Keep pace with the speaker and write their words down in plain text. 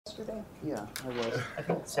Yesterday? Yeah, I was. I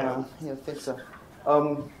think so. Yeah, I think so.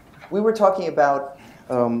 We were talking about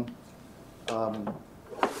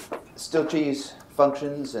Stieltjes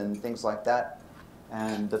functions and things like that,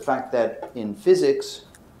 and the fact that in physics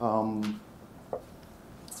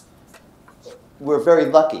we're very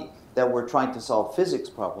lucky that we're trying to solve physics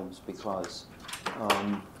problems because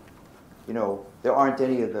you know, there aren't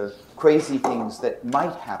any of the crazy things that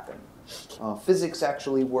might happen. Physics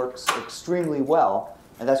actually works extremely well,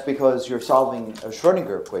 and that's because you're solving a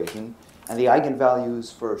Schrödinger equation, and the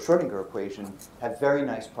eigenvalues for a Schrödinger equation have very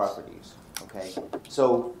nice properties. Okay,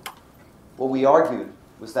 so what we argued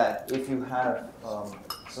was that if you have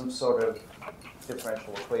some sort of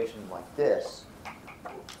differential equation like this,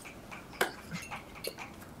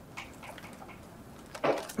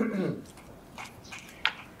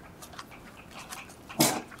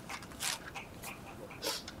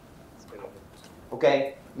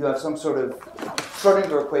 okay, you have some sort of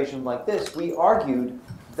Schrödinger equation like this, we argued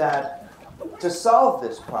that to solve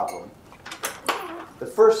this problem, the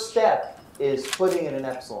first step is putting in an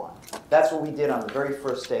epsilon. That's what we did on the very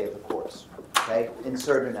first day of the course. Okay,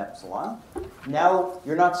 insert an epsilon. Now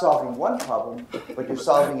you're not solving one problem, but you're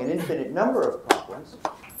solving an infinite number of problems.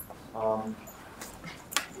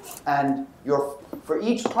 And for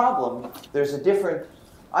each problem, there's a different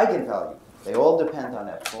eigenvalue. They all depend on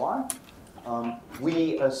epsilon.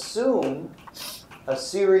 We assume a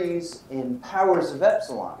series in powers of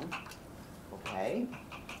epsilon. Okay.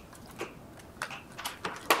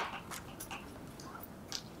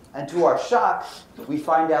 And to our shock, we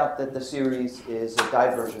find out that the series is a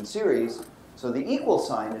divergent series, so the equal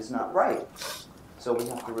sign is not right. So we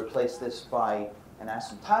have to replace this by an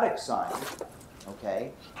asymptotic sign,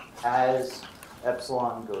 okay, as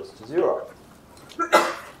epsilon goes to 0.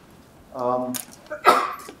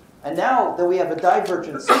 And now that we have a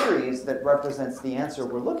divergent series that represents the answer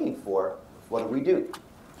we're looking for, what do?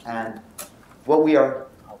 And what we are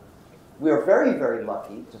very, very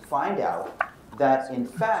lucky to find out that, in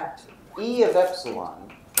fact, E of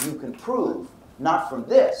epsilon you can prove not from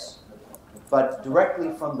this, but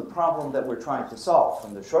directly from the problem that we're trying to solve,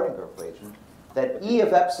 from the Schrödinger equation, that E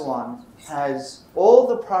of epsilon has all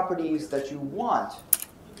the properties that you want,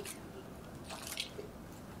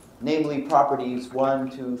 namely properties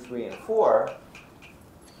 1, 2, 3, and 4,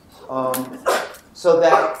 so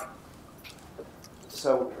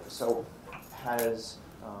has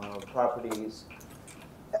properties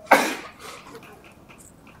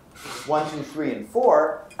 1, 2, 3, and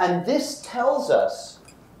 4, and this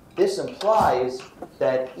implies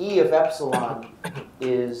that E of epsilon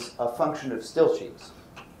is a function of Stieltjes.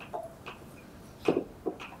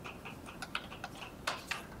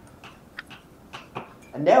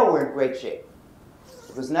 And now we're in great shape.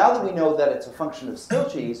 Because now that we know that it's a function of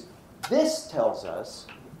Stieltjes, this tells us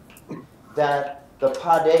that the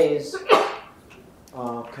PADs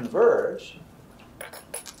converge.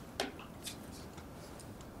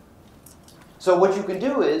 So what you can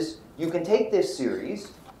do is you can take this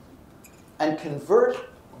series and convert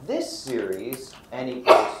this series, n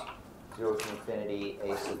equals 0 to infinity,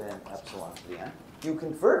 a sub n epsilon to the n. You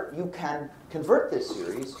can convert this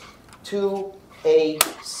series to a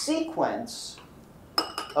sequence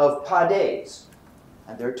of PADs.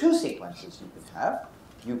 And there are two sequences you can have.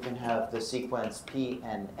 You can have the sequence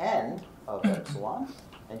Pnn of epsilon,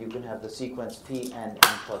 and you can have the sequence Pnn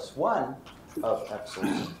plus 1 of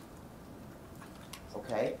epsilon.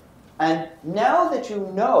 Okay? And now that you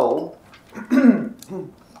know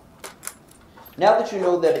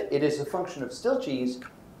that it is a function of Stieltjes,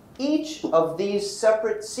 each of these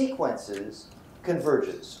separate sequences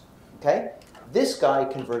converges. Okay? This guy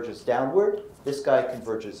converges downward, this guy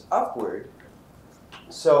converges upward.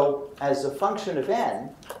 So as a function of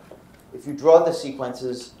n, if you draw the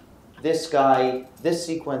sequences, this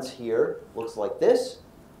sequence here looks like this.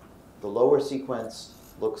 The lower sequence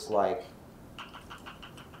looks like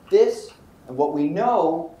this. And what we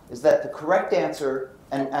know is that the correct answer,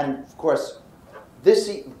 and of course,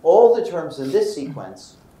 all the terms in this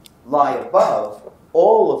sequence lie above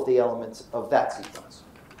all of the elements of that sequence.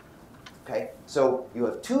 Okay? So you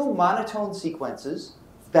have two monotone sequences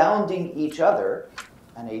bounding each other,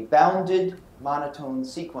 and a bounded monotone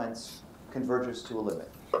sequence converges to a limit.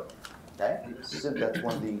 Okay? That's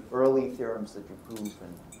one of the early theorems that you prove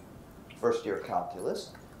in first-year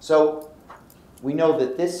calculus. So we know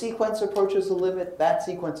that this sequence approaches a limit, that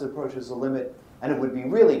sequence approaches a limit, and it would be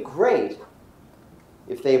really great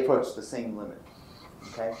if they approach the same limit.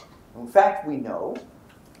 Okay? In fact, we know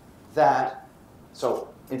that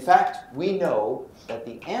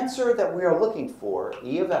the answer that we are looking for,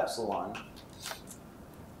 E of epsilon,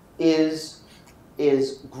 is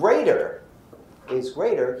is greater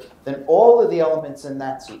than all of the elements in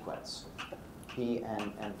that sequence, p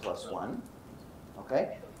n n plus 1,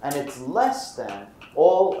 okay? And it's less than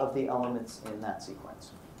all of the elements in that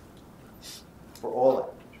sequence for all of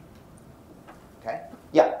them, okay?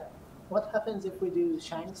 Yeah? What happens if we do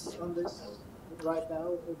Shanks on this right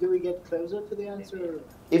now? Do we get closer to the answer?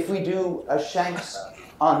 If we do a Shanks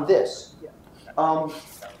on this, Yeah.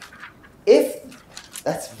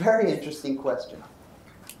 That's a very interesting question.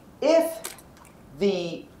 If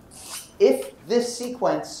this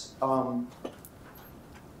sequence,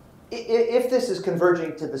 if this is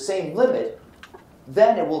converging to the same limit,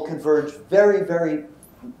 then it will converge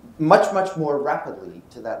much more rapidly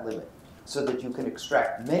to that limit, so that you can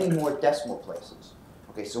extract many more decimal places.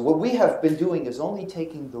 Okay, so what we have been doing is only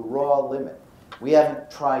taking the raw limit. We haven't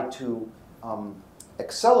tried to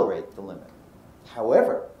accelerate the limit.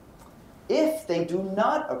 However, if they do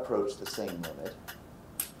not approach the same limit,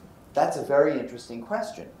 that's a very interesting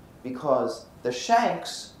question, because the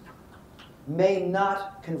Shanks may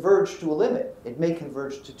not converge to a limit. It may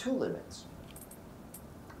converge to two limits.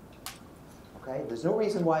 Okay? There's no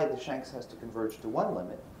reason why the Shanks has to converge to one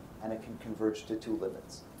limit, and it can converge to two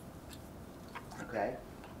limits. Okay?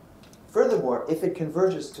 Furthermore, if it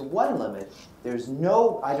converges to one limit, there's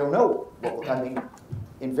no, I don't know, I mean,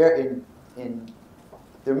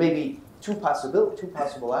 there may be two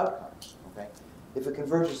possible outcomes. Okay? If it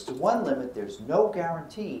converges to one limit, there's no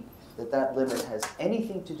guarantee that that limit has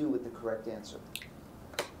anything to do with the correct answer.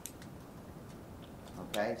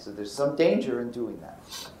 Okay? So there's some danger in doing that.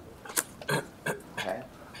 Okay?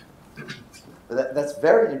 But that's a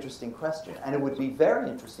very interesting question, and it would be very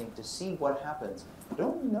interesting to see what happens. I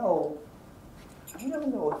don't know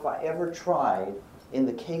if I ever tried in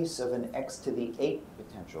the case of an x to the 8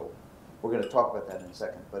 potential. We're going to talk about that in a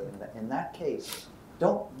second, but in that case,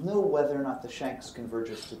 don't know whether or not the Shanks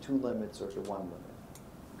converges to two limits or to one limit.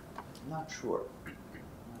 I'm not sure.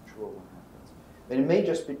 Not sure what happens. But it may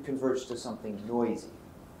just converge to something noisy.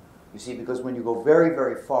 You see, because when you go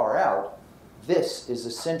very far out, this is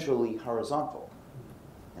essentially horizontal.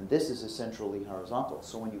 And this is essentially horizontal.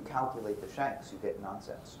 So when you calculate the Shanks, you get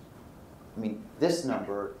nonsense. I mean, this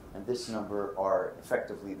number and this number are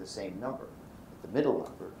effectively the same number. But the middle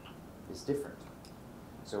number is different.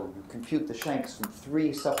 So you compute the Shanks from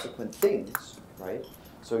three subsequent things, right?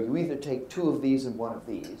 So you either take two of these and one of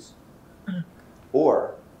these,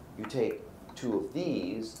 or you take two of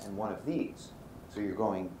these and one of these. So you're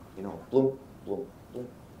going, bloom, bloom, bloom, bloom,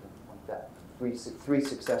 like that. Three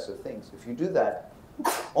successive things. If you do that,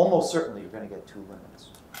 almost certainly you're going to get two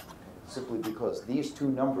limits. Okay? Simply because these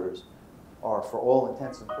two numbers are, for all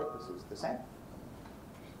intents and purposes, the same.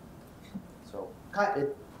 So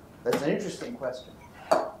that's an interesting question.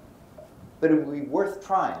 But it would be worth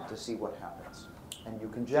trying to see what happens. And you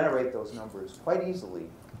can generate those numbers quite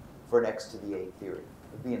easily for an x to the 8 theory.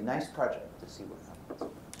 It would be a nice project to see what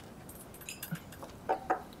happens.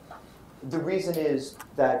 The reason is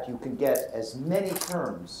that you can get as many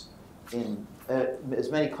terms in,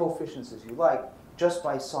 as many coefficients as you like, just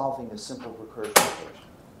by solving a simple recursion equation.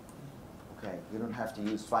 Okay, you don't have to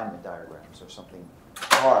use Feynman diagrams or something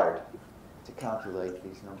hard to calculate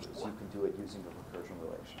these numbers. You can do it using a recursion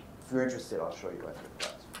relation. If you're interested, I'll show you after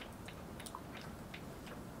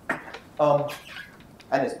class.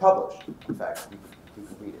 And it's published. In fact, you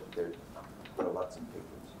can read it. There are lots of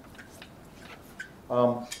papers.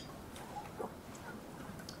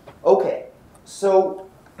 Okay, so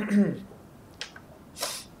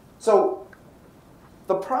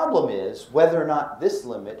the problem is whether or not this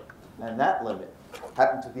limit and that limit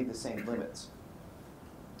happen to be the same limits.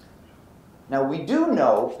 Now we do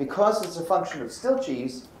know, because it's a function of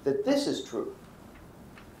Stieltjes, that this is true.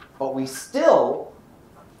 But we still,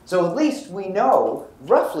 so at least we know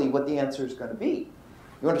roughly what the answer is going to be.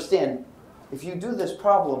 You understand, if you do this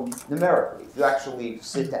problem numerically, if you actually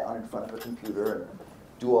sit down in front of a computer and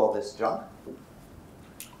do all this junk,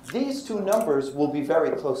 these two numbers will be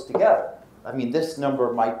very close together. I mean, this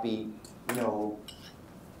number might be,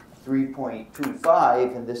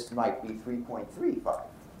 3.25, and this might be 3.35.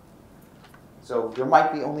 So there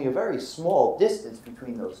might be only a very small distance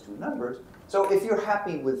between those two numbers. So if you're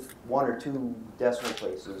happy with 1 or 2 decimal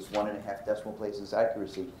places, 1.5 decimal places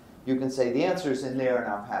accuracy, you can say the answer's in there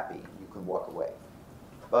and I'm happy. You can walk away.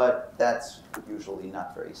 But that's usually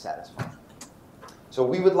not very satisfying. So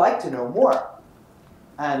we would like to know more.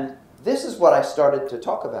 And this is what I started to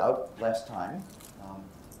talk about last time.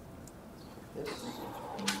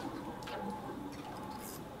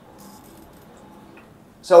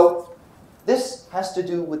 So this has to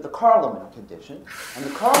do with the Karlman condition. And the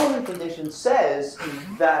Karlman condition says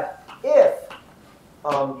that if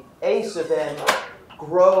A sub n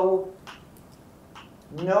grow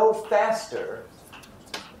no faster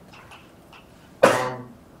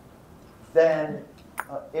than,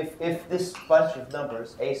 if this bunch of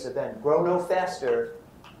numbers, A sub n, grow no faster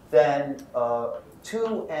than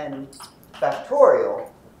 2n factorial,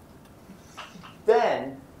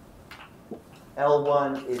 then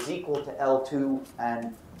L1 is equal to L2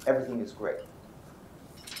 and everything is great.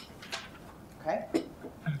 Okay?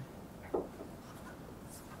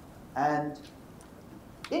 And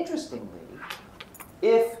interestingly,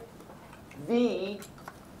 if V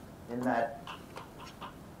in that,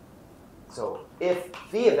 so if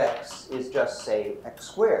V of x is just, say, x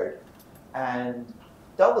squared, and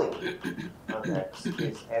W of x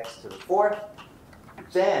is x to the fourth,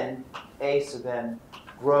 then A sub n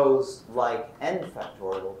grows like n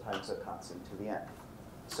factorial times a constant to the n.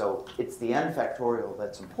 So it's the n factorial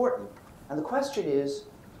that's important. And the question is,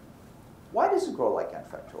 why does it grow like n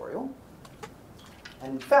factorial?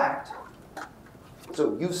 And in fact,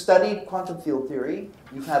 so you've studied quantum field theory.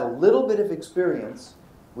 You've had a little bit of experience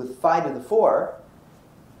with phi to the 4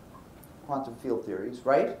 quantum field theories,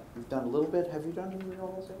 right? You've done a little bit. Have you done any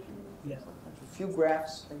renormalization? Yeah. A few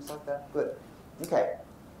graphs, things like that. Good. Okay.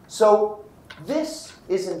 So this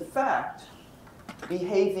is, in fact,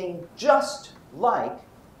 behaving just like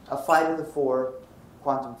a phi to the 4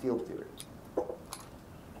 quantum field theory.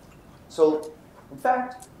 So, in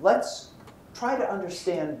fact, let's try to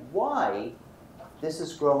understand why this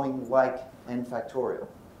is growing like n factorial.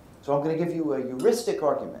 So I'm going to give you a heuristic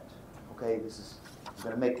argument. Okay, I'm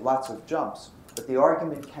going to make lots of jumps, but the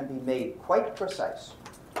argument can be made quite precise.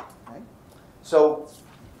 Okay? So,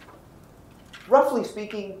 roughly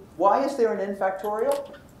speaking, why is there an n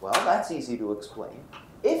factorial? Well, that's easy to explain.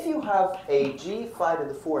 If you have a g phi to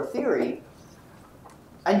the 4 theory,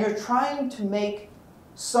 and you're trying to make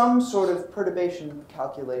some sort of perturbation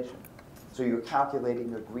calculation, so you're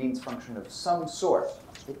calculating a Green's function of some sort,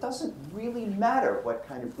 it doesn't really matter what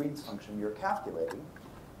kind of Green's function you're calculating.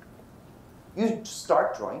 You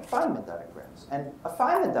start drawing Feynman diagrams. And a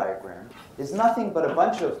Feynman diagram is nothing but a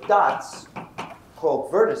bunch of dots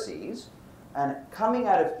called vertices. And coming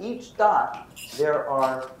out of each dot, there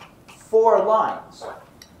are 4 lines.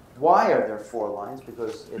 Why are there 4 lines?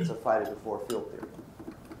 Because it's a phi to the 4 field theory.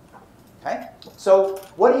 Okay? So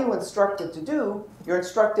what are you instructed to do? You're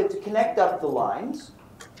instructed to connect up the lines,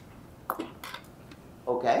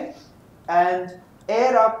 okay, and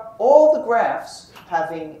add up all the graphs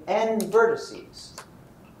having n vertices.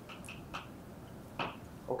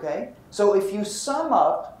 Okay? So if you sum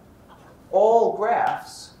up all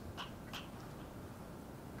graphs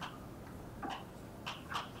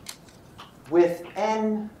with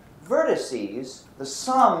n vertices, the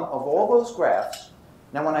sum of all those graphs.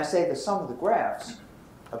 Now, when I say the sum of the graphs,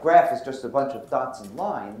 a graph is just a bunch of dots and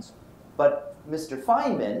lines, but Mr.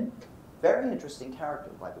 Feynman, very interesting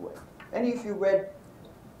character, by the way. Any of you read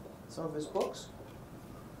some of his books?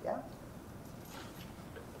 Yeah?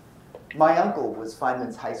 My uncle was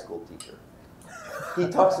Feynman's high school teacher. He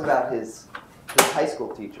talks about his high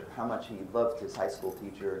school teacher, how much he loved his high school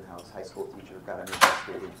teacher, and how his high school teacher got him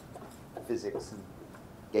interested in physics and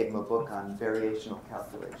gave him a book on variational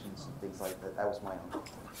calculations and things like that. That was my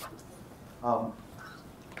uncle.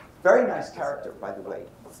 Very nice character, by the way.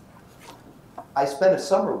 I spent a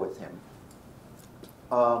summer with him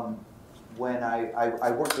when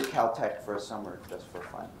I worked at Caltech for a summer just for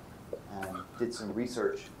fun and did some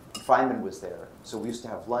research. Feynman was there, so we used to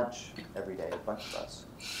have lunch every day, a bunch of us.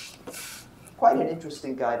 Quite an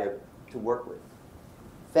interesting guy to work with.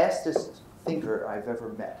 Fastest thinker I've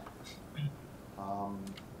ever met.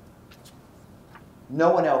 No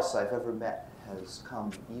one else I've ever met has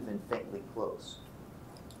come even faintly close.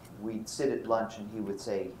 We'd sit at lunch and he would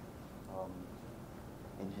say,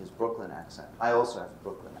 in his Brooklyn accent, I also have a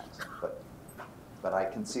Brooklyn accent, but I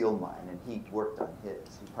conceal mine, and he worked on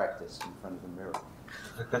his. He practiced in front of the mirror.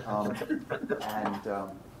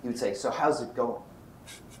 He would say, so how's it going?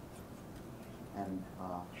 And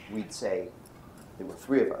we'd say, there were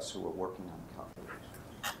 3 of us who were working on the calculation.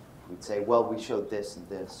 We'd say, well, we showed this and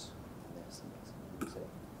this and this and this. And we'd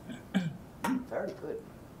say, very good.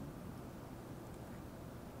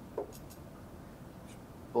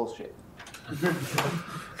 Bullshit.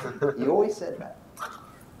 He always said that.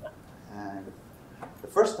 And the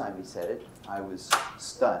first time he said it, I was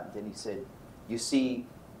stunned. And he said, you see,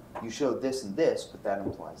 you showed this and this, but that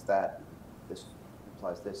implies that. This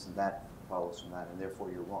implies this, and that follows from that, and therefore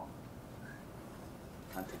you're wrong.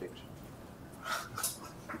 Contradiction.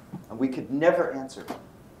 And we could never answer him.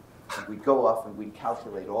 And we'd go off and we'd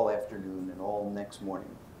calculate all afternoon and all next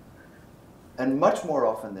morning. And much more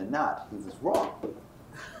often than not, he was wrong.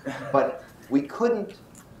 But we couldn't,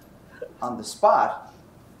 on the spot,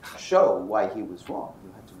 show why he was wrong.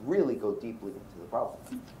 You had to really go deeply into the problem.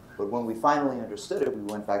 But when we finally understood it, we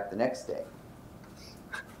went back the next day.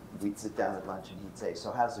 We'd sit down at lunch and he'd say,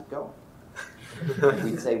 so how's it going?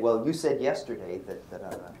 We'd say, well, you said yesterday that,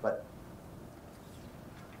 but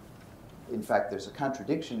in fact, there's a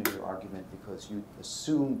contradiction in your argument because you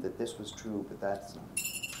assumed that this was true, but that's not.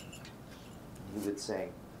 He would say,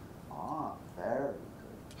 ah, very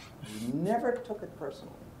good. You never took it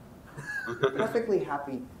personally. Perfectly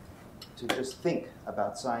happy to just think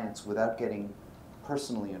about science without getting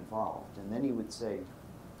personally involved. And then he would say,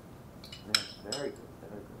 yes, very good,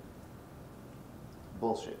 very good.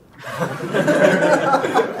 Bullshit.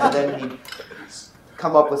 And then he'd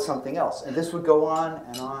come up with something else. And this would go on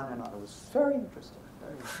and on and on. It was very interesting.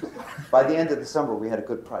 Very interesting. By the end of the summer, we had a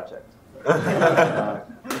good project.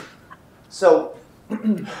 So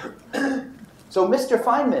Mr.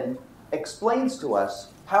 Feynman explains to us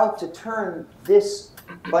how to turn this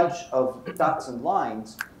bunch of dots and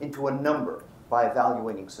lines into a number by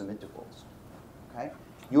evaluating some intervals. Okay?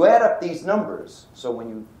 You add up these numbers, so when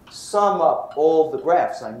you sum up all the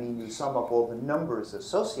graphs, I mean you sum up all the numbers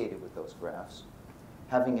associated with those graphs,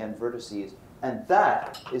 having n vertices, and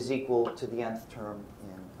that is equal to the nth term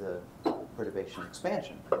in the perturbation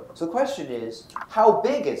expansion. So the question is, how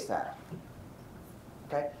big is that?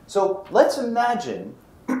 Okay? So let's imagine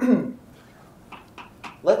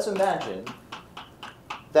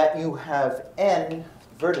that you have n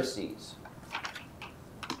vertices.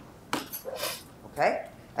 Okay?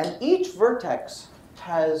 And each vertex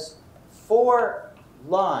has 4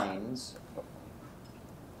 lines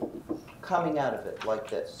coming out of it like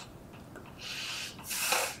this.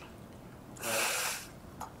 Okay.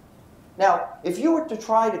 Now, if you were to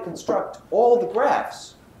try to construct all the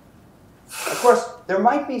graphs, of course, there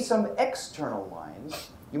might be some external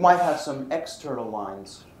lines. You might have some external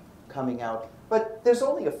lines coming out, but there's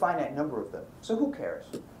only a finite number of them. So who cares?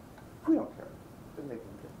 We don't care. It doesn't make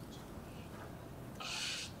any difference.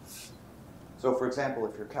 So for example,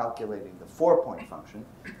 if you're calculating the 4-point function,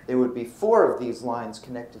 there would be 4 of these lines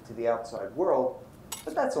connected to the outside world,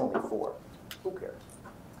 but that's only 4. Who cares?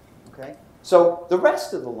 Okay? So the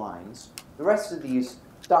rest of the lines, the rest of these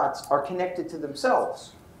dots are connected to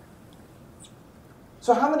themselves.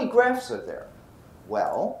 So how many graphs are there?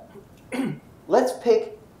 Well, let's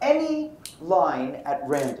pick any line at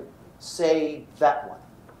random, say that one.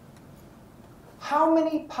 How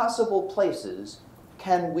many possible places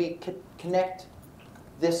can we connect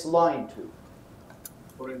this line to?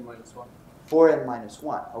 4n minus 1. 4n minus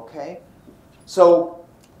 1, okay? So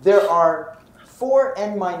there are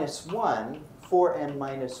 4n minus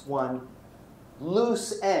 1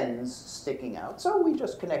 loose ends sticking out, so we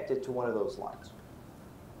just connect it to one of those lines.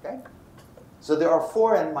 Okay? So there are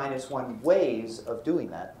 4n minus 1 ways of doing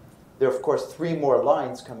that. There are, of course, 3 more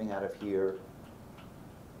lines coming out of here,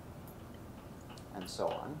 and so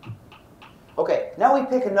on. Okay, now we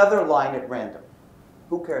pick another line at random.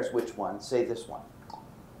 Who cares which one? Say this one.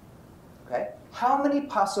 Okay? How many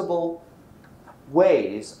possible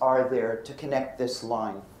ways are there to connect this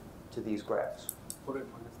line to these graphs? 4n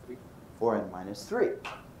minus 3. 4n minus 3.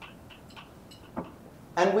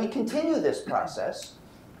 And we continue this process,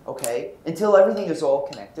 okay, until everything is all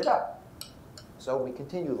connected up. So we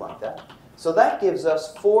continue like that. So that gives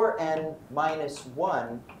us 4n minus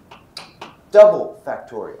 1 double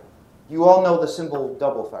factorial. You all know the symbol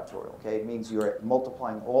double factorial, okay? It means you're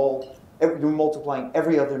multiplying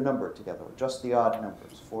every other number together, just the odd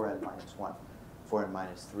numbers, 4n minus 1, 4n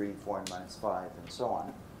minus 3, 4n minus 5, and so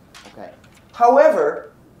on. Okay.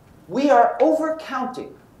 However, we are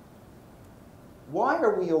overcounting. Why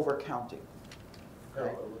are we overcounting?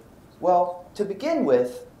 Okay. Well, to begin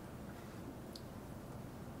with,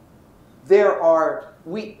 these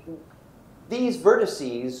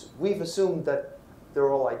vertices, we've assumed that they're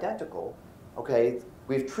all identical. Okay,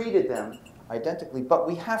 we've treated them identically, but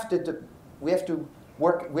we have to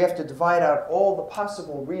divide out all the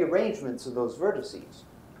possible rearrangements of those vertices.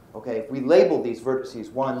 Okay, if we label these vertices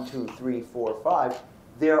 1, 2, 3, 4, 5,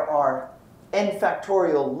 there are n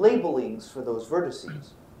factorial labelings for those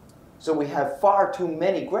vertices. So we have far too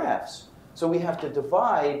many graphs, so we have to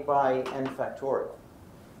divide by n factorial.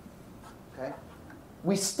 Okay?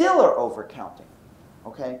 We still are overcounting,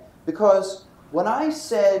 okay? Because when I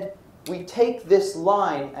said we take this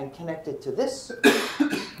line and connect it to this,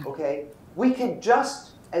 okay, we could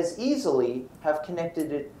just as easily have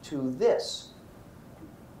connected it to this,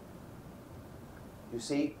 you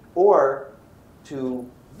see, or to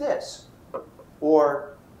this,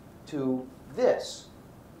 or to this,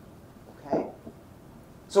 okay?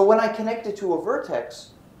 So when I connect it to a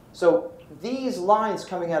vertex, so these lines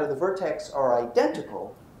coming out of the vertex are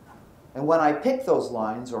identical, and when I pick those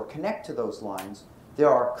lines or connect to those lines,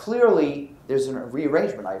 there's a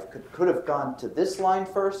rearrangement. I could have gone to this line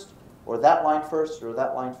first, or that line first, or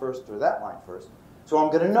that line first, or that line first. So I'm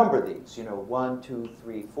going to number these, 1, 2,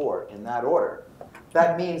 3, 4, in that order.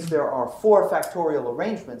 That means there are 4 factorial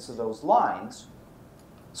arrangements of those lines.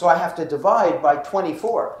 So I have to divide by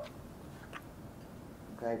 24.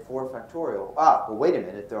 Okay, 4 factorial. But wait a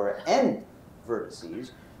minute, there are n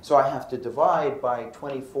vertices. So I have to divide by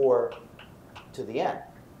 24 to the n.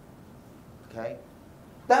 Okay?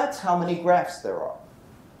 That's how many graphs there are.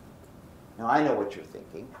 Now I know what you're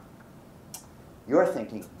thinking. You're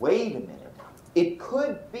thinking, wait a minute. It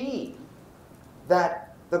could be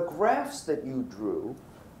that the graphs that you drew,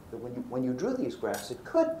 that when you drew these graphs, it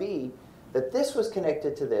could be that this was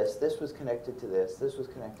connected to this was connected to this was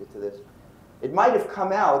connected to this. It might have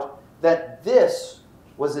come out that this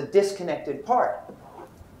was a disconnected part.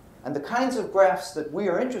 And the kinds of graphs that we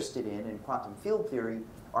are interested in quantum field theory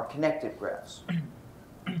are connected graphs.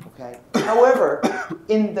 Okay? However,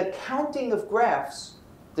 in the counting of graphs,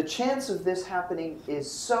 the chance of this happening is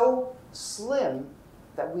so slim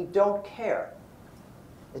that we don't care.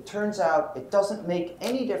 It turns out it doesn't make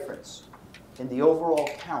any difference in the overall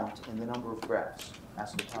count in the number of graphs,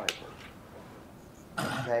 asymptotically.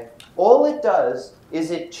 Okay? All it does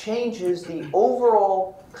is it changes the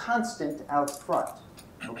overall constant out front.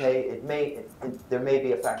 Okay? There may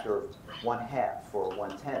be a factor of 1/2 or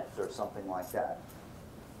 1/10 or something like that.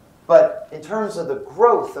 But in terms of the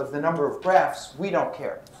growth of the number of graphs, we don't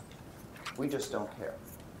care. We just don't care.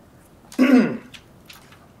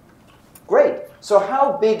 Great. So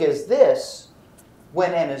how big is this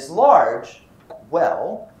when n is large?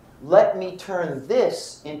 Well, let me turn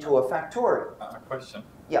this into a factorial. A question.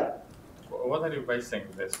 Yeah. What are you basing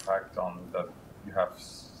this fact on, that you have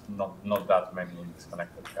not that many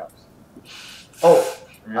disconnected gaps? Oh,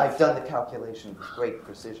 I've done the calculation with great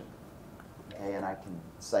precision. Okay, and I can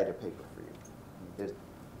cite a paper for you.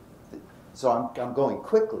 So I'm going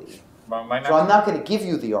quickly. So I'm not going to give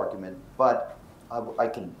you the argument, but I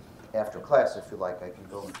can, after class, if you like, I can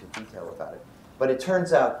go into detail about it. But it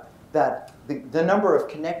turns out that the number of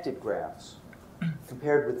connected graphs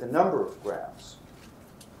compared with the number of graphs,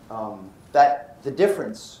 that the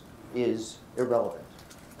difference is irrelevant.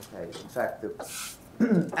 Okay, in fact,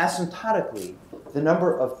 asymptotically, the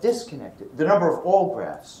number of all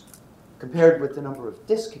graphs compared with the number of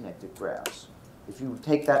disconnected graphs, if you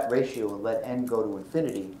take that ratio and let n go to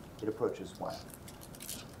infinity, it approaches 1.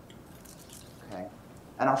 Okay?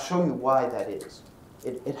 And I'll show you why that is.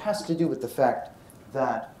 It has to do with the fact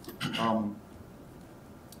that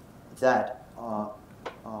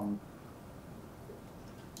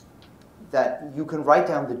that you can write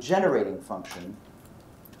down the generating function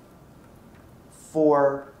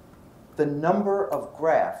for the number of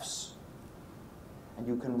graphs, and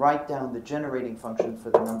you can write down the generating function for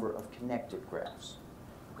the number of connected graphs.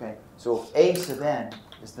 Okay, so if a sub n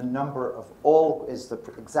is the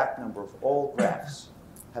exact number of all graphs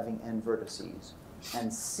having n vertices,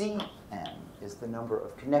 and Cn is the number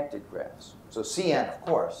of connected graphs. So Cn, of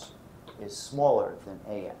course, is smaller than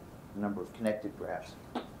An. The number of connected graphs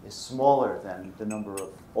is smaller than the number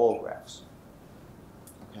of all graphs.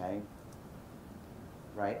 Okay?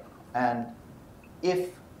 Right? And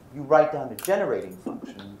if you write down a generating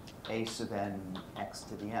function, a sub n x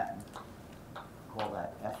to the n, call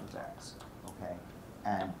that f of x, okay?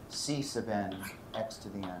 And c sub n x to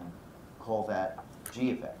the n, call that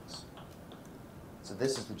g of x. So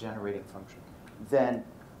this is the generating function. Then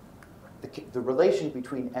the relation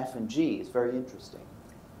between f and g is very interesting.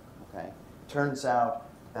 Okay, turns out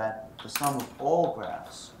that the sum of all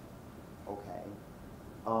graphs, okay,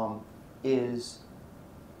 is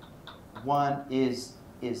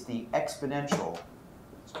the exponential.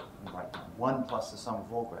 Right, 1 plus the sum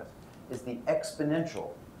of all graphs is the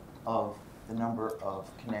exponential of the number of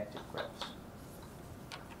connected graphs.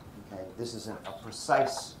 Okay, this is a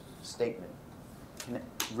precise statement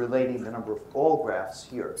relating the number of all graphs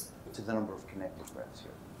here to the number of connected graphs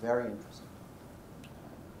here. Very interesting.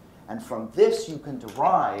 And from this, you can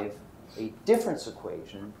derive a difference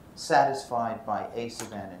equation satisfied by a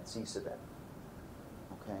sub n and c sub n.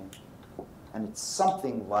 Okay, and it's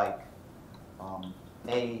something like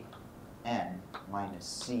a n minus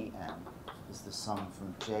c n is the sum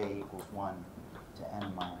from j equals 1 to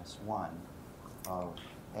n minus 1 of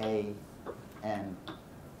a n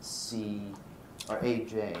c, or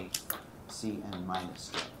aj c n minus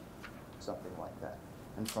j, something like that.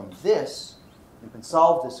 And from this, you can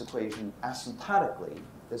solve this equation asymptotically.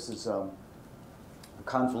 This is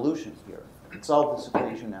convolution here. Solve this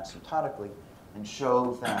equation asymptotically and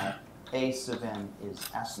show that A sub n is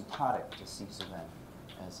asymptotic to C sub n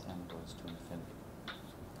as n goes to infinity.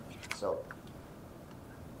 So,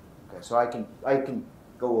 okay, so I can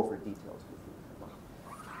go over details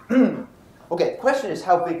with you. Okay, the question is,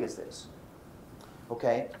 how big is this?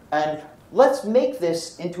 Okay, and let's make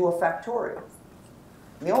this into a factorial.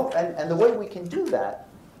 And the way we can do that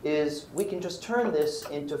is we can just turn this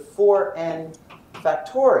into 4n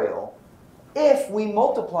factorial if we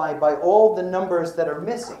multiply by all the numbers that are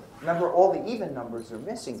missing. Remember, all the even numbers are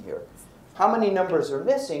missing here. How many numbers are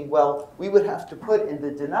missing? Well, we would have to put in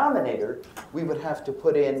the denominator, we would have to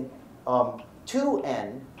put in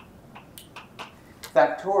 2n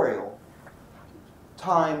factorial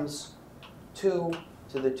times 2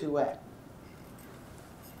 to the 2n.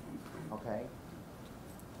 Okay?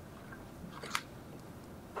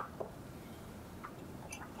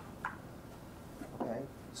 Okay?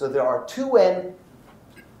 So there are 2n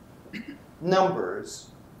numbers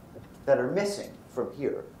that are missing from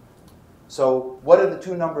here. So what are the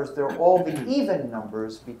two numbers? They're all the even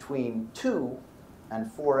numbers between 2 and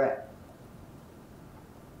 4n.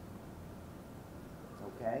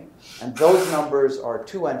 Okay? And those numbers are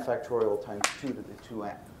 2n factorial times 2 to the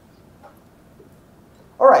 2n.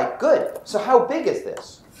 All right, good. So how big is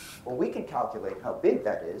this? Well, we can calculate how big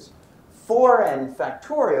that is. 4n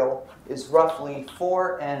factorial is roughly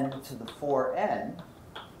 4n to the 4n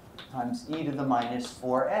times e to the minus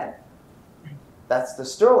 4n. That's the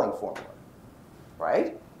Stirling formula,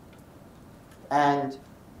 right? And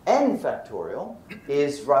n factorial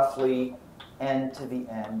is roughly n to the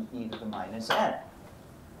n e to the minus n.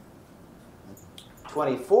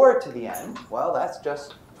 24 to the n, well, that's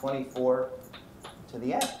just 24 to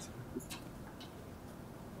the n.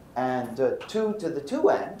 And 2 to the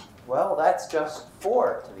 2n, well, that's just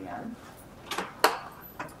 4 to the n.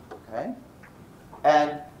 Okay?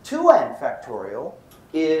 And 2n factorial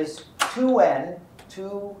is 2n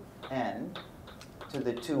to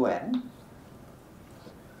the 2n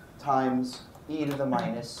times e to the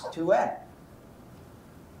minus 2n.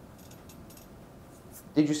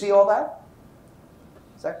 Did you see all that?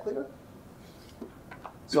 Is that clear?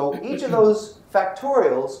 So each of those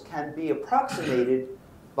factorials can be approximated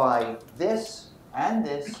by this and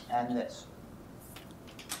this and this.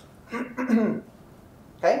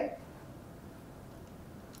 Okay?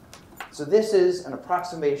 So this is an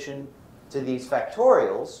approximation to these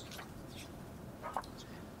factorials.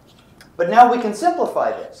 But now we can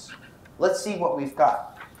simplify this. Let's see what we've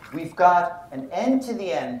got. We've got an n to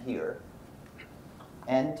the n here,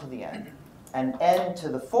 n to the n, and n to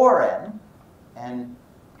the 4n, n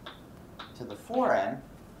to the 4n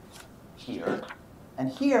here.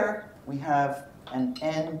 And here we have an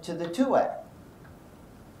n to the 2n.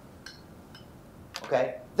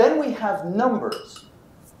 Okay? Then we have numbers.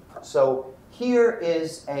 So here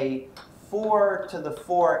is a 4 to the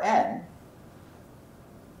 4n,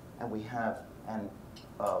 and we have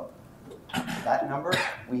that number.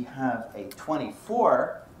 We have a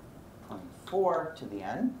 24 to the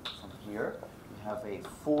n from here. We have a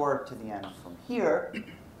 4 to the n from here.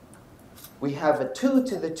 We have a 2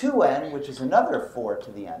 to the 2n, which is another 4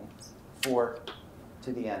 to the n. 4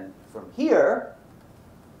 to the n from here.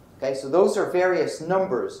 Okay, so those are various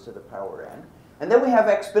numbers to the power n. And then we have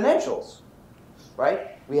exponentials,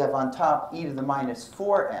 right? We have on top e to the minus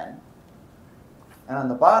 4n. And on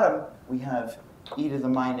the bottom, we have e to the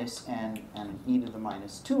minus n and e to the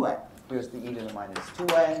minus 2n. Here's the e to the minus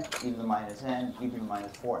 2n, e to the minus n, e to the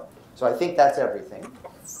minus 4n. So I think that's everything.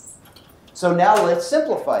 So now let's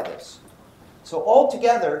simplify this. So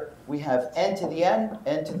altogether, we have n to the n,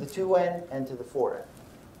 n to the 2n, n to the 4n.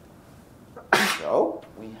 So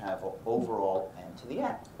we have overall n to the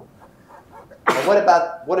n. Now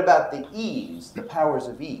what about the e's, the powers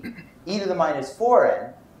of e? E to the minus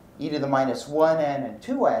 4n, e to the minus 1n and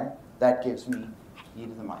 2n, that gives me e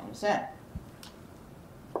to the minus n.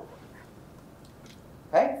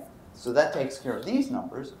 Okay? So that takes care of these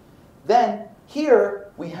numbers. Then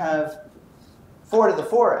here we have 4 to the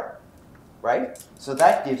 4n, right? So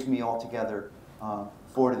that gives me altogether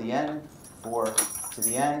 4 to the n, 4 to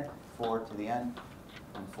the n, 4 to the n,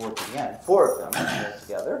 and 4 to the n. 4 of them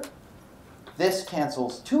altogether. This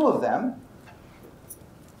cancels 2 of them.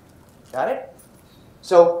 Got it?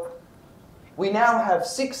 So we now have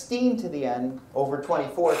 16 to the n over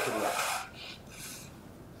 24 to the n.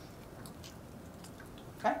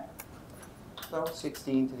 Okay? So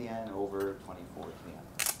 16 to the n over 24 to the n.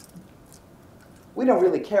 We don't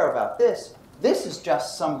really care about this. This is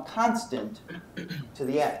just some constant to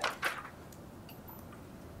the n.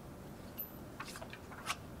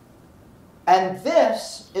 And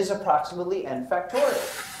this is approximately n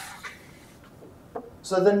factorial.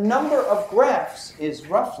 So the number of graphs is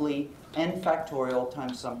roughly n factorial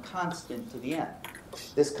times some constant to the n.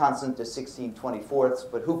 This constant is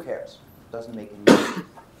 16/24, but who cares? Doesn't make any difference.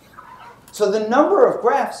 So the number of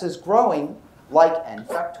graphs is growing like n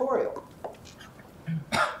factorial.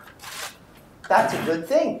 That's a good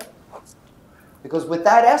thing. Because with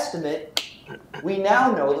that estimate, we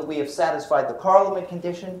now know that we have satisfied the Karl limit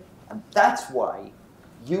condition, and that's why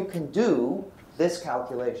you can do this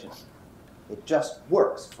calculation. It just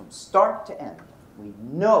works from start to end. We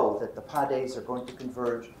know that the PADEs are going to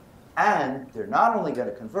converge, and they're not only going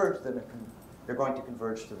to converge, they're going to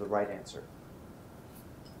converge to the right answer.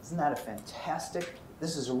 Isn't that a fantastic?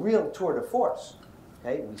 This is a real tour de force.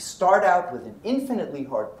 Okay? We start out with an infinitely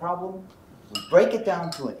hard problem. We break it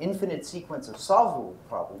down to an infinite sequence of solvable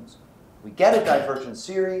problems. We get a divergent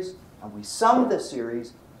series, and we sum the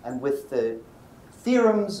series. And with the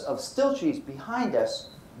theorems of Stieltjes behind us,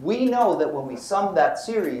 we know that when we sum that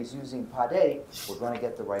series using PADE, we're going to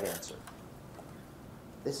get the right answer.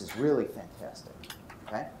 This is really fantastic.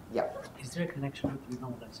 Okay? Yeah. Is there a connection with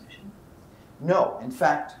renormalization? No. In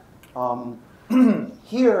fact,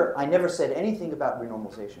 here I never said anything about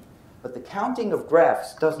renormalization. But the counting of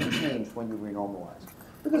graphs doesn't change when you renormalize,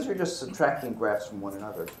 because you're just subtracting graphs from one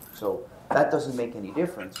another. So that doesn't make any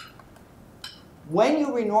difference. When you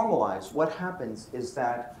renormalize, what happens is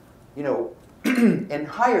that, in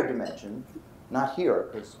higher dimension, not here,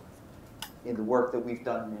 because in the work that we've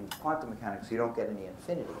done in quantum mechanics, you don't get any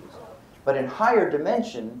infinities. But in higher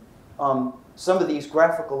dimension, some of these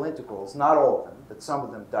graphical integrals, not all of them, but some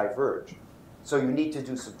of them diverge. So you need to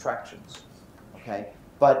do subtractions. Okay?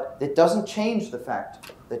 But it doesn't change the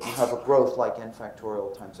fact that you have a growth like n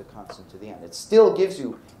factorial times a constant to the n. It still gives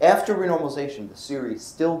you, after renormalization, the series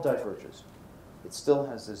still diverges. It still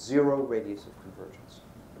has the zero radius of convergence.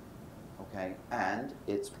 Okay? And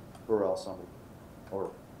it's Borel summable,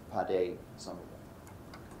 or PADE summable.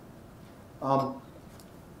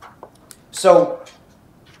 So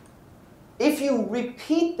if you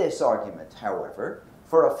repeat this argument, however,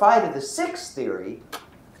 for a phi to the sixth theory,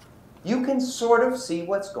 you can sort of see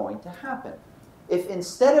what's going to happen. If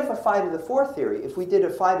instead of a phi to the fourth theory, if we did a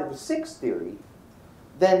phi to the sixth theory,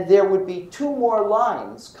 then there would be two more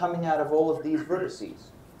lines coming out of all of these vertices.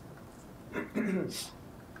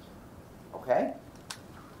 Okay?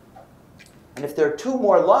 And if there are two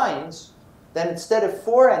more lines, then instead of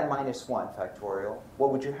 4n minus 1 factorial,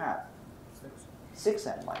 what would you have?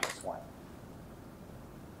 6n minus 1.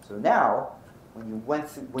 So now, when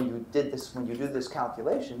you do this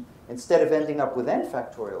calculation, instead of ending up with n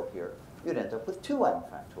factorial here, you'd end up with 2n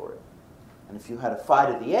factorial. And if you had a phi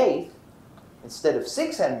to the eighth, instead of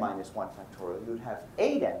 6n minus 1 factorial, you'd have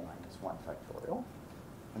 8n minus 1 factorial.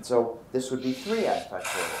 And so this would be 3n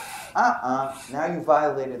factorial. Now you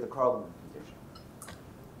violated the Karl limit condition.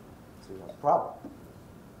 So you have a problem.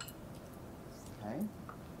 Okay?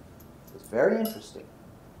 It's very interesting.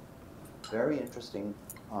 Very interesting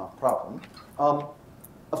problem.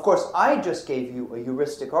 Of course, I just gave you a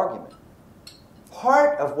heuristic argument.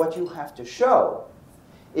 Part of what you have to show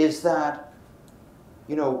is that,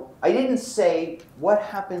 I didn't say what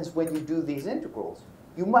happens when you do these integrals.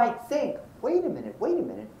 You might think, wait a minute,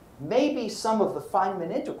 maybe some of the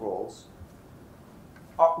Feynman integrals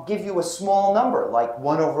give you a small number, like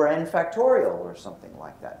 1 over n factorial or something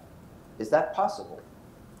like that. Is that possible?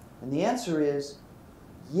 And the answer is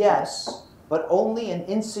yes, but only an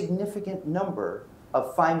insignificant number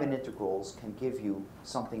of Feynman integrals can give you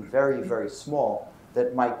something very, very small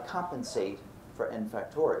that might compensate for n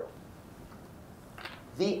factorial.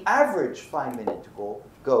 The average Feynman integral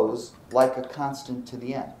goes like a constant to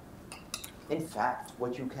the n. In fact,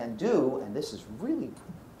 what you can do, and this is really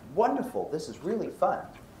wonderful, this is really fun,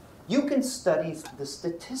 you can study the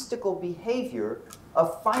statistical behavior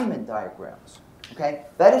of Feynman diagrams. Okay?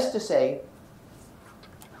 That is to say,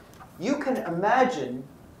 you can imagine,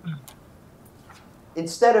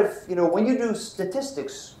 instead of, when you do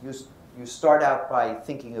statistics, you start out by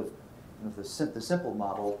thinking of, the simple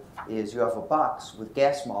model is you have a box with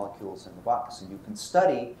gas molecules in the box, and you can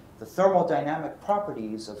study the thermodynamic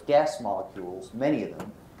properties of gas molecules, many of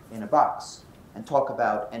them, in a box, and talk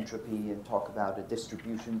about entropy, and talk about a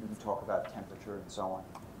distribution, and talk about temperature, and so on.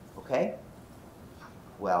 Okay?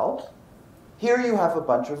 Well, here you have a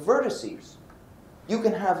bunch of vertices. You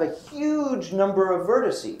can have a huge number of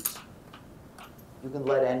vertices. You can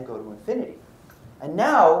let n go to infinity. And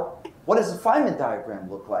now, what does a Feynman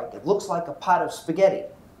diagram look like? It looks like a pot of spaghetti.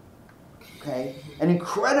 Okay? An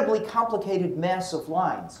incredibly complicated mass of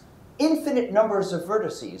lines. Infinite numbers of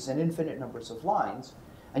vertices and infinite numbers of lines.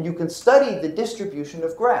 And you can study the distribution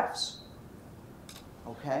of graphs.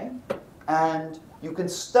 Okay? And you can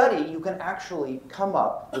actually come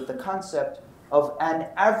up with the concept of an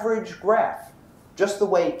average graph, just the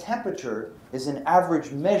way temperature is an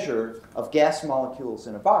average measure of gas molecules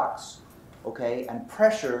in a box, okay? And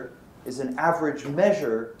pressure is an average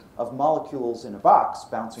measure of molecules in a box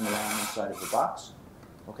bouncing around inside of the box.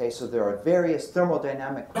 Okay, so there are various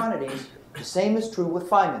thermodynamic quantities. The same is true with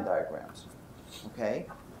Feynman diagrams. Okay,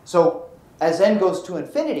 so as n goes to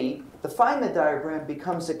infinity, the Feynman diagram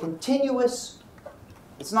becomes a continuous,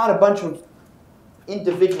 it's not a bunch of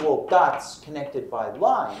individual dots connected by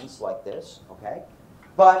lines like this, okay,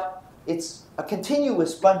 but it's a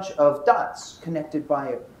continuous bunch of dots connected by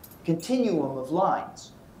a continuum of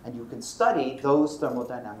lines. And you can study those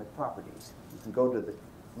thermodynamic properties. You can go to the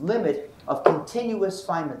limit of continuous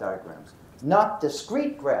Feynman diagrams, not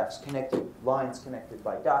discrete graphs lines connected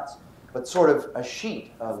by dots, but sort of a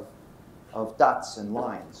sheet of dots and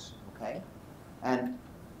lines, okay? And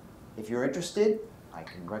if you're interested, I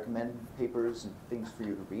can recommend papers and things for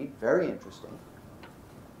you to read. Very interesting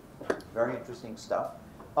stuff.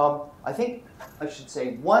 I think I should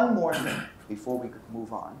say one more thing before we could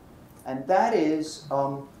move on, and that is,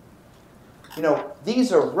 you know,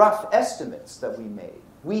 these are rough estimates that we made.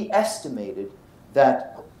 We estimated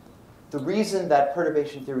that the reason that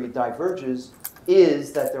perturbation theory diverges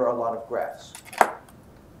is that there are a lot of graphs.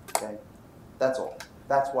 Okay? That's all.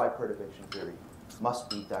 That's why perturbation theory must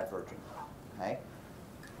be divergent. Okay?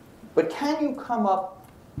 But can you come up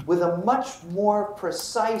with a much more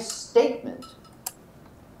precise statement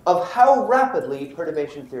of how rapidly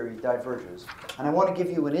perturbation theory diverges? And I want to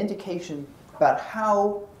give you an indication about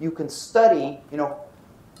how you can study, you know,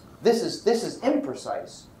 this is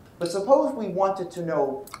imprecise, but suppose we wanted to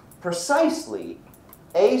know precisely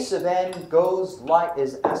a sub n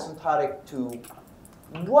is asymptotic to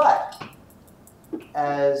what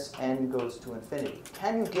as n goes to infinity.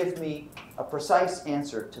 Can you give me a precise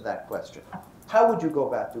answer to that question? How would you go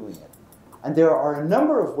about doing it? And there are a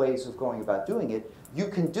number of ways of going about doing it. You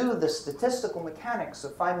can do the statistical mechanics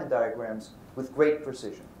of Feynman diagrams with great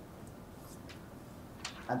precision.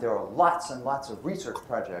 And there are lots and lots of research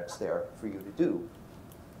projects there for you to do.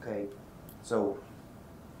 Okay, so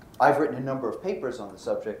I've written a number of papers on the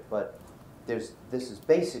subject, but this is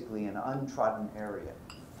basically an untrodden area,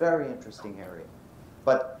 very interesting area.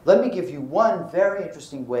 But let me give you one very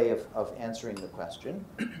interesting way of answering the question.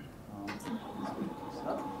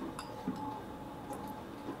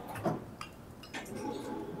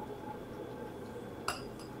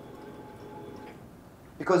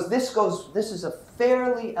 Because this is a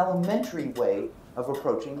fairly elementary way of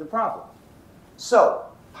approaching the problem. So,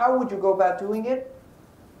 how would you go about doing it?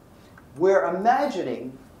 We're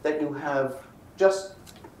imagining that you have, just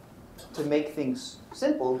to make things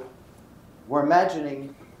simple, we're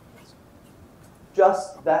imagining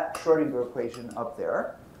just that Schrodinger equation up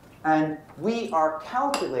there, and we are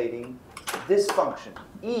calculating this function.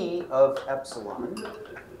 E of epsilon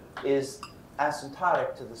is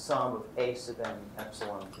asymptotic to the sum of a sub n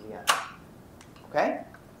epsilon to the n. Okay?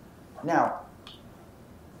 Now,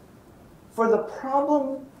 for the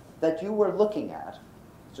problem that you were looking at,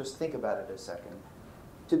 just think about it a second,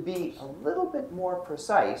 to be a little bit more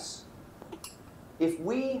precise, if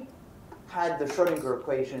we had the Schrodinger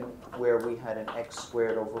equation where we had an x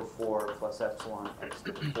squared over 4 plus epsilon x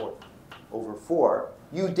to the 4th over 4,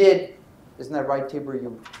 you did, isn't that right, Tibor?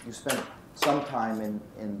 You spent some time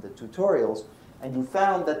in the tutorials, and you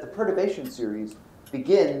found that the perturbation series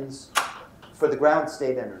begins, for the ground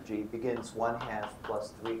state energy, begins 1/2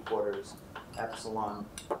 plus 3/4 epsilon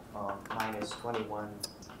minus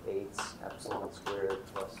 21/8 epsilon squared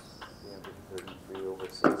plus 333 over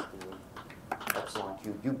 16 epsilon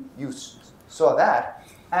cubed. You saw that,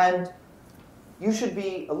 and you should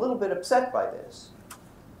be a little bit upset by this,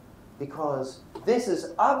 because this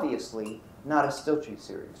is obviously not a Stilchi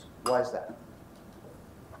series. Why is that?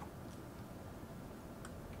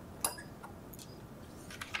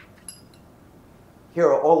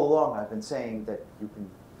 Here, all along, I've been saying that you can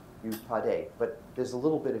use pod A, but there's a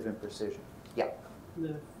little bit of imprecision. Yeah?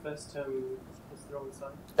 The first term is the wrong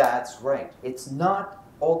sign. That's right. It's not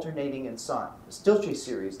alternating in sign. The Stilchi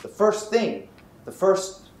series, the first thing, the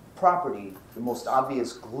first property, the most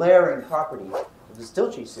obvious glaring property of the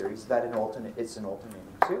Stilchi series is that it's an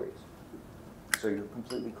alternating series. So you're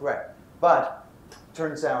completely correct. But it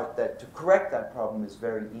turns out that to correct that problem is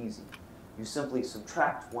very easy. You simply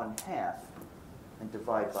subtract 1/2 and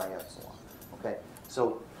divide by epsilon. Okay?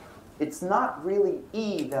 So it's not really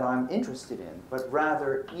E that I'm interested in, but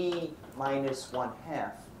rather E minus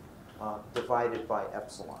 1/2 divided by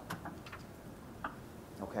epsilon.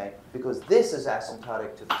 Okay? Because this is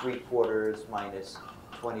asymptotic to 3/4 minus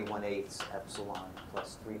 21/8 epsilon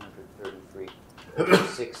plus 333 over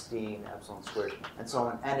 16 epsilon squared, and so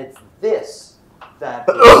on. And it's this that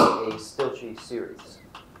is a Stieltjes series.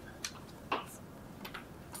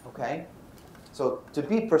 Okay? So to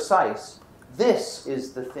be precise, this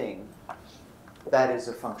is the thing that is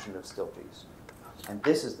a function of Stieltjes. And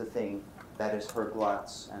this is the thing that is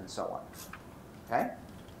Herglotz and so on. Okay?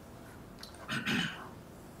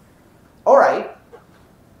 All right.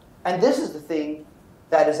 And this is the thing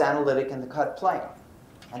that is analytic in the cut plane.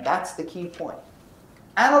 And that's the key point.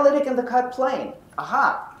 Analytic in the cut plane.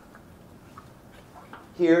 Aha.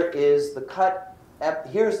 Here is the cut.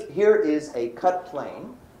 Here is a cut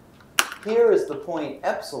plane. Here is the point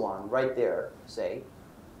epsilon right there, say.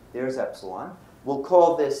 There's epsilon. We'll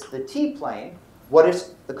call this the t-plane. What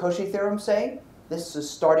does the Cauchy theorem say? This is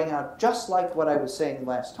starting out just like what I was saying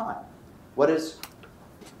last time. What does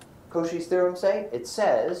Cauchy's theorem say? It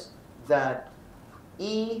says that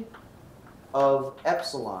E of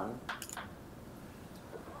epsilon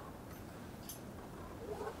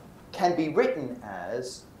can be written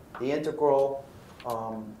as the integral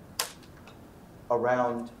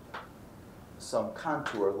around some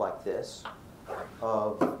contour like this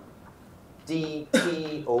of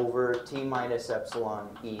dt over t minus epsilon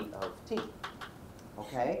E of t.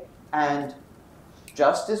 Okay? And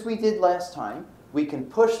just as we did last time, we can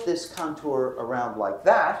push this contour around like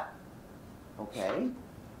that. Okay?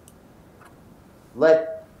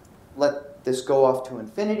 Let this go off to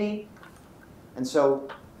infinity. And so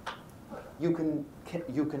you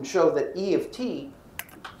can show that E of t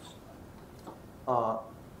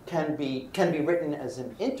can be written as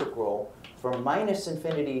an integral from minus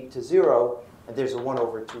infinity to 0, and there's a 1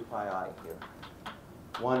 over 2 pi I here.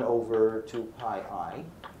 1 over 2 pi I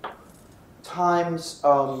times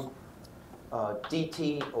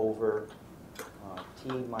dt over t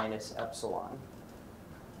minus epsilon.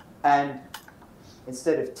 And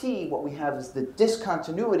instead of t, what we have is the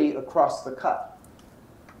discontinuity across the cut.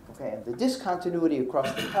 Okay, and the discontinuity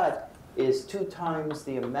across the cut is 2 times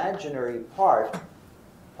the imaginary part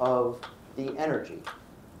of the energy.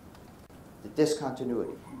 The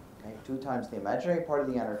discontinuity. Okay, 2 times the imaginary part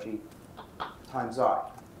of the energy times I.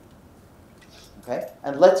 Okay,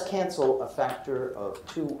 and let's cancel a factor of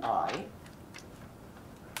 2I.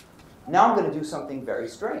 Now I'm going to do something very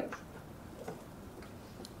strange.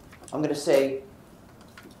 I'm going to say,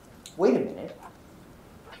 wait a minute.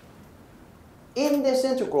 In this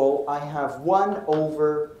integral, I have 1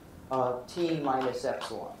 over t minus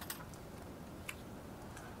epsilon.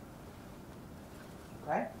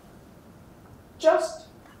 Okay? Just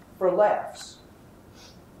for laughs.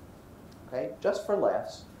 Okay? Just for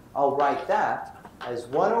laughs, I'll write that as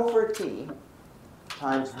 1 over t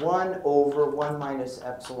times 1 over 1 minus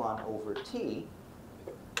epsilon over t.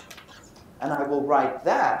 And I will write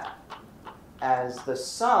that as the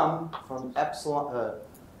sum from epsilon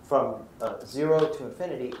from 0 to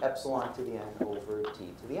infinity, epsilon to the n over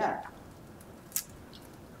t to the n.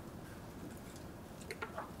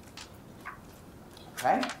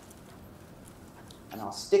 Okay? And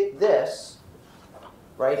I'll stick this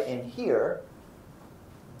right in here,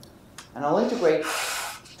 and I'll integrate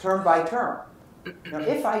term by term. Now,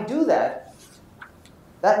 if I do that,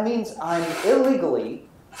 that means I'm illegally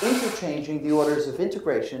interchanging the orders of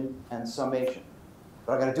integration and summation.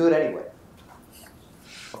 But I'm going to do it anyway.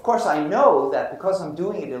 Of course, I know that because I'm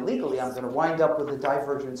doing it illegally, I'm going to wind up with a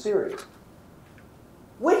divergent series.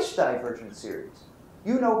 Which divergent series?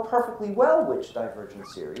 You know perfectly well which divergent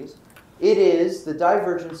series. It is the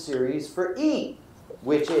divergent series for E,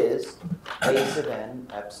 which is a sub n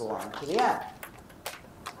epsilon to the n.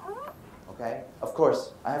 Okay? Of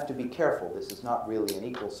course, I have to be careful. This is not really an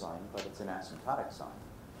equal sign, but it's an asymptotic sign.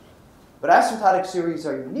 But asymptotic series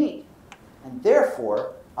are unique, and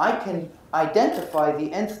therefore, I can identify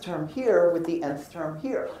the nth term here with the nth term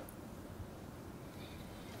here.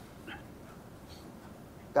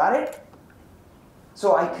 Got it?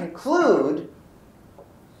 So I conclude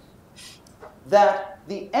that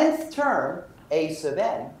the nth term, a sub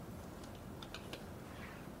n,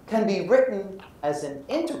 can be written as an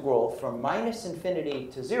integral from minus infinity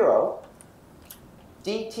to 0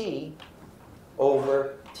 dt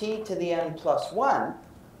over t to the n plus 1,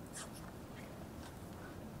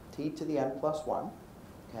 t to the n plus 1,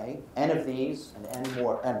 okay, n of these and n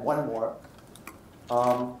more, and 1 more,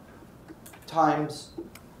 times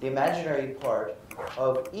the imaginary part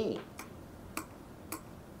of E.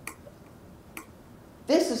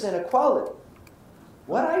 This is an equality.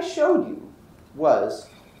 What I showed you was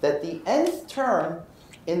that the nth term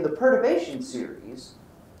in the perturbation series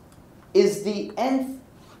is the nth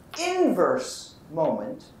inverse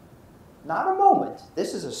moment, not a moment,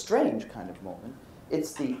 this is a strange kind of moment,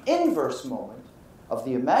 it's the inverse moment of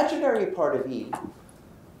the imaginary part of E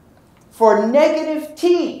for negative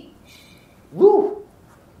t. Woo!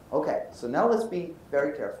 Okay, so now let's be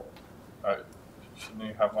very careful. Shouldn't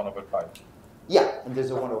you have 1 over pi? Yeah, and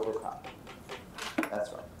there's a 1 over pi.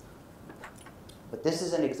 That's right. But this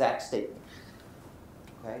is an exact statement.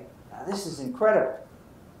 Okay? Now this is incredible.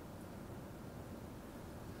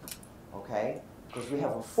 Okay? Because we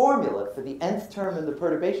have a formula for the nth term in the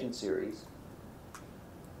perturbation series.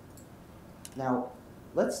 Now,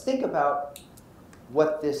 let's think about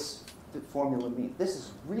what this formula means. This is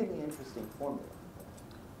a really interesting formula.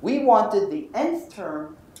 We wanted the nth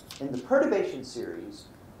term in the perturbation series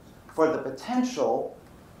for the potential.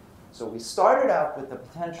 So we started out with the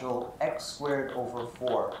potential x squared over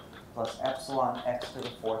 4 plus epsilon x to the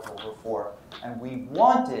 4th over 4. And we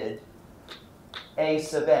wanted a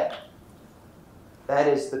sub n. That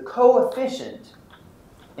is the coefficient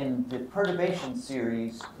in the perturbation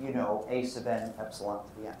series, you know, a sub n epsilon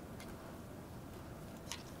to the n.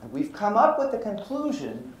 And we've come up with the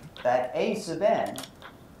conclusion that a sub n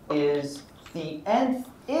is the nth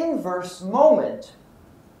inverse moment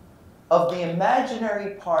of the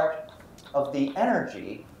imaginary part of the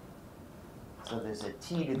energy. So there's a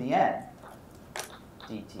t to the n,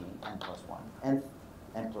 dt, n plus 1,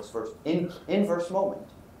 n plus first, inverse moment.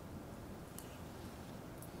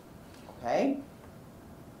 Okay?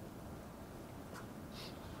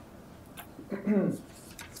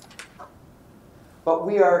 But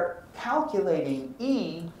we are calculating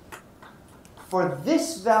E for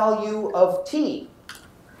this value of t.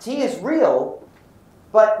 T is real,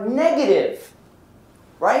 but negative,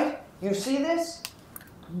 right? You see this?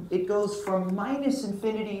 It goes from minus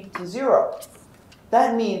infinity to 0.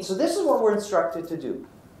 That means, so this is what we're instructed to do.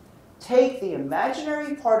 Take the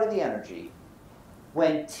imaginary part of the energy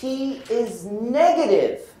when t is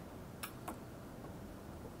negative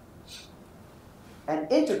and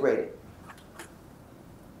integrate it.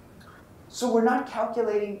 So we're not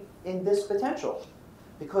calculating in this potential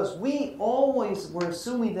because we always were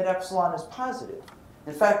assuming that epsilon is positive.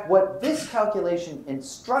 In fact, what this calculation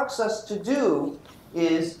instructs us to do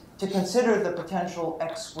is to consider the potential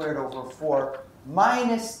x squared over 4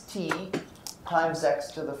 minus t times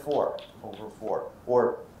x to the 4 over 4.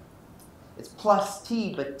 Or it's plus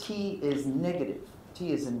t, but t is negative.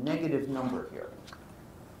 T is a negative number here.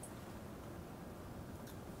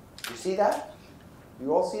 You see that?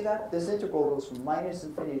 You all see that? This integral goes from minus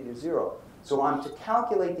infinity to 0. So I'm to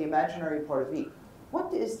calculate the imaginary part of E.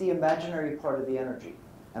 What is the imaginary part of the energy?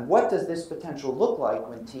 And what does this potential look like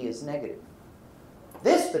when t is negative?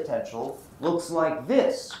 This potential looks like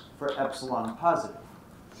this for epsilon positive.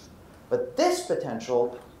 But this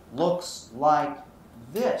potential looks like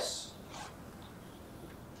this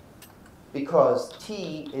because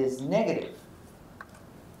t is negative.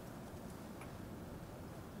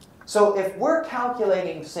 So if we're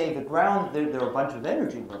calculating, say, the ground, there are a bunch of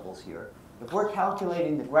energy levels here. If we're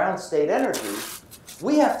calculating the ground state energy,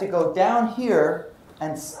 we have to go down here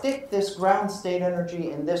and stick this ground state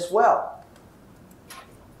energy in this well.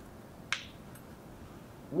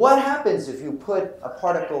 What happens if you put a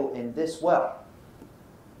particle in this well?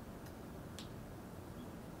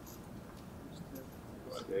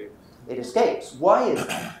 It escapes. Why is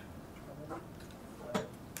that?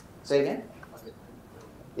 Say again?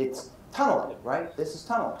 It's tunneling, right? This is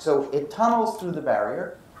tunneling. So it tunnels through the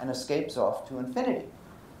barrier and escapes off to infinity.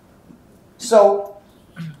 So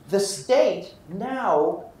the state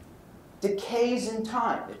now decays in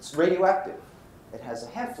time. It's radioactive. It has a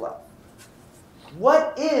half-life.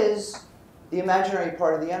 What is the imaginary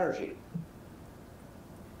part of the energy?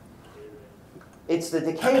 It's the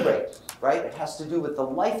decay rate, right? It has to do with the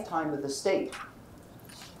lifetime of the state.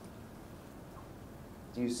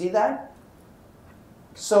 Do you see that?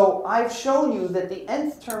 So I've shown you that the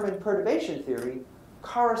nth term in perturbation theory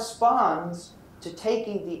corresponds to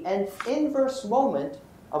taking the nth inverse moment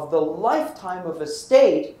of the lifetime of a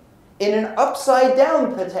state in an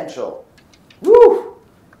upside-down potential. Woo!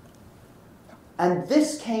 And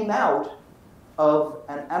this came out of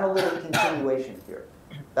an analytic continuation theory.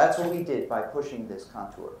 That's what we did by pushing this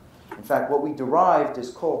contour. In fact, what we derived is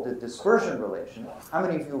called the dispersion relation. How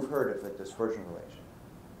many of you have heard of a dispersion relation?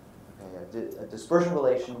 Okay, a dispersion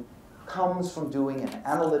relation comes from doing an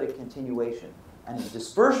analytic continuation. And the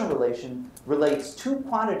dispersion relation relates two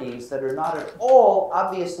quantities that are not at all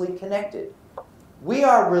obviously connected. We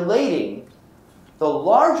are relating the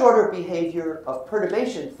large order behavior of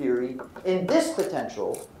perturbation theory in this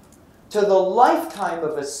potential to the lifetime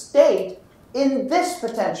of a state in this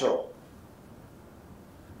potential.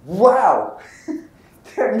 wow,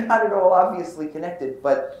 they're not at all obviously connected,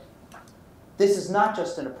 but this is not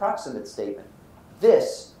just an approximate statement.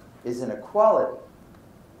 This is an equality.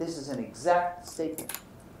 This is an exact statement.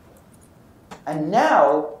 And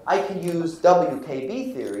now I can use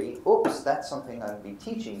WKB theory, oops, that's something I'll be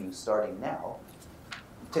teaching you starting now,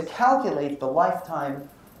 to calculate the lifetime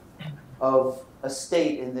of a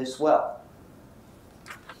state in this well.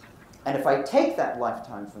 And if I take that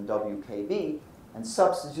lifetime from WKB and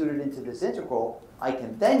substitute it into this integral, I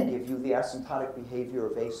can then give you the asymptotic behavior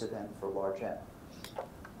of A sub n for large n.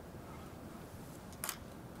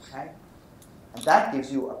 Okay? And that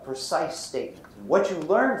gives you a precise statement. And what you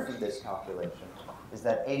learn from this calculation is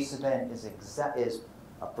that A sub n is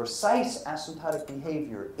a precise asymptotic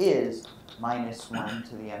behavior is minus 1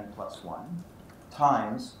 to the n plus 1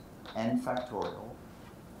 times n factorial,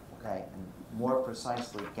 okay, and more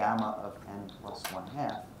precisely gamma of n plus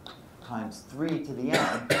 1/2 times 3 to the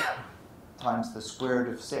n times the square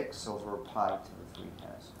root of 6 over pi to the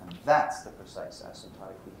 3/2. And that's the precise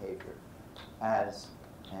asymptotic behavior as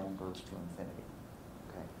n goes to infinity.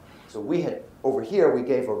 Okay. So we had, over here, we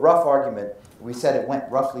gave a rough argument. We said it went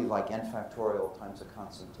roughly like n factorial times a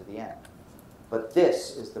constant to the n. But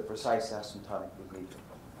this is the precise asymptotic behavior.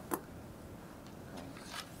 Okay.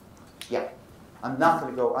 Yeah. I'm not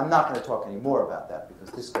going to talk any more about that because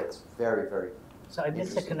this gets very, very So I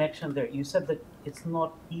missed a connection there. You said that it's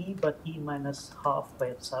not E, but E minus half by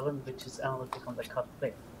epsilon, which is analytic on the cut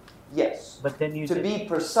plane. Yes. But then you to be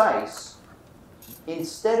precise,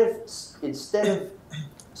 instead of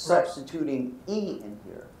substituting E in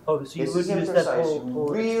here, oh, so you this would is use that imprecise. whole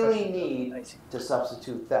You really expression. need I see. to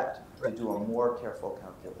substitute that Right. to do a more careful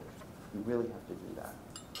calculation. You really have to do that.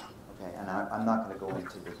 Okay, and I'm not going to go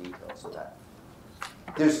into the details of that.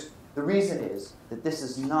 The reason is that this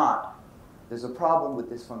is not. There's a problem with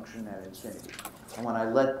this function at infinity, and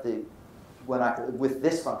with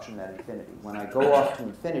this function at infinity, when I go off to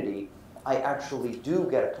infinity, I actually do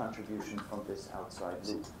get a contribution from this outside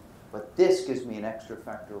loop. But this gives me an extra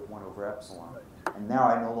factor of 1 over epsilon, and now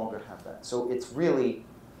I no longer have that. So it's really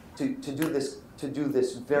to do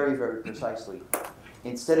this very, very precisely.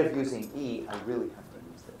 Instead of using E, I really have to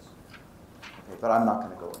use this. Okay, but I'm not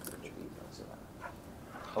going to go into the details of that.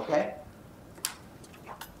 Okay?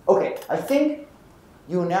 Okay, I think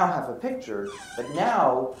you now have a picture, but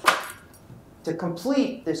now, to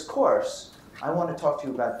complete this course, I want to talk to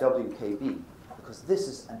you about WKB, because this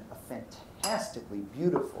is a fantastically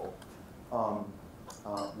beautiful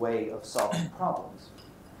way of solving problems.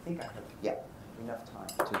 I think I have, enough time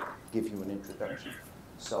to give you an introduction.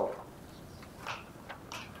 So,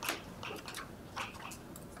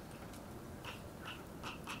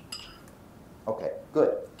 okay,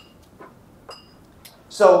 good.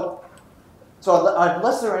 So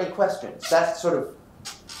unless there are any questions, that sort of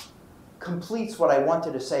completes what I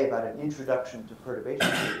wanted to say about an introduction to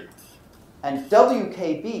perturbation theory. And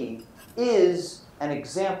WKB is an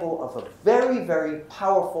example of a very, very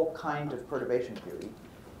powerful kind of perturbation theory.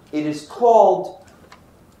 It is called,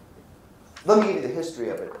 let me give you the history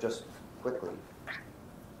of it just quickly.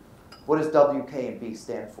 What does W, K, and B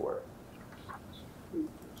stand for?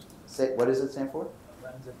 What does it stand for?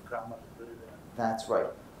 That's right.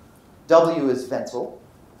 W is Wenzel.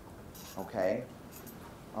 Okay.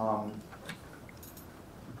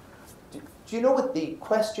 Do you know what the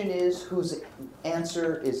question is whose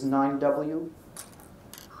answer is 9W?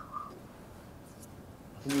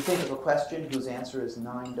 Can you think of a question whose answer is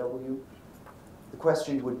 9W? The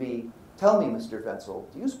question would be, tell me, Mr. Wenzel,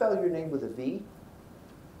 do you spell your name with a V?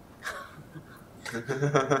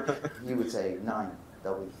 You would say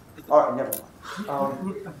 9W. All right, never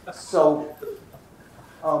mind. So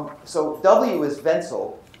W is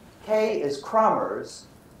Wenzel, K is Kramers,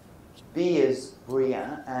 B is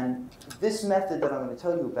Briand, and this method that I'm going to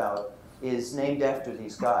tell you about is named after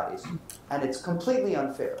these guys, and it's completely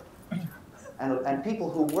unfair. And people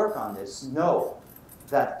who work on this know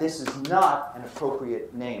that this is not an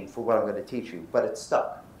appropriate name for what I'm going to teach you, but it's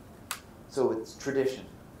stuck. So it's tradition.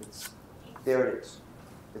 There it is.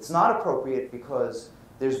 It's not appropriate because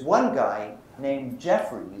there's one guy named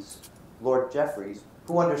Jeffreys, Lord Jeffreys,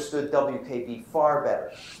 who understood WKB far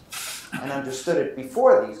better and understood it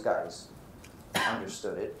before these guys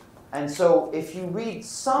understood it. And so if you read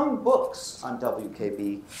some books on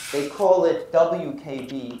WKB, they call it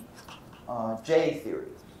WKB J theory.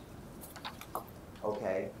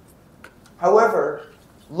 Okay? However,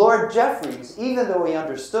 Lord Jeffreys, even though he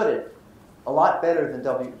understood it a lot better than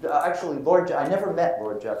actually, I never met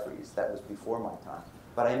Lord Jeffreys. That was before my time.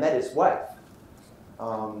 But I met his wife,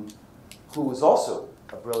 who was also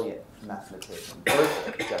a brilliant mathematician,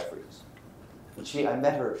 Bertha Jeffreys. I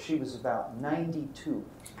met her, she was about 92.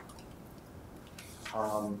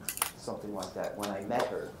 Something like that, when I met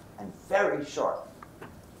her, and very sharp.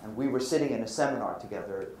 And we were sitting in a seminar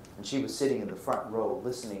together, and she was sitting in the front row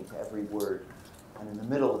listening to every word. And in the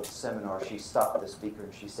middle of the seminar, she stopped the speaker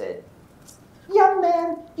and she said, "Young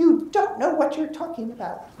man, you don't know what you're talking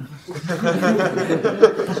about."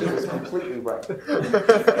 She was completely right.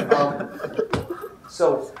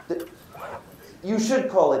 You should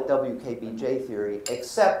call it WKBJ theory,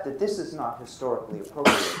 except that this is not historically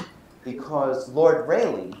appropriate because Lord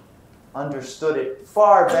Rayleigh understood it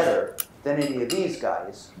far better than any of these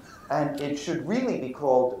guys, and it should really be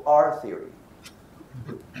called R theory.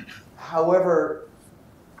 However,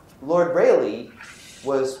 Lord Rayleigh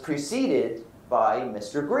was preceded by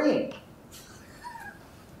Mr. Green.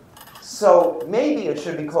 So maybe it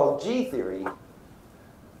should be called G theory,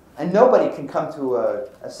 and nobody can come to a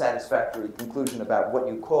satisfactory conclusion about what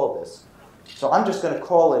you call this. So I'm just going to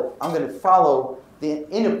call it, I'm going to follow the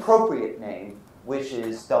inappropriate name, which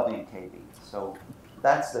is WKB. So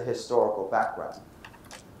that's the historical background.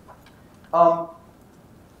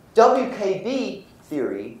 WKB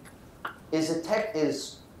theory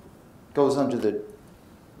goes under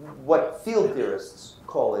what field theorists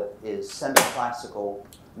call it is semi-classical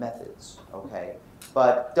methods, okay?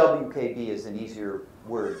 But WKB is an easier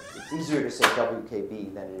word. It's easier to say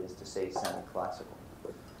WKB than it is to say semi-classical,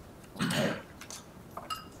 okay?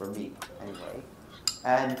 For me, anyway.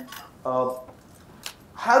 And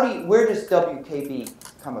where does WKB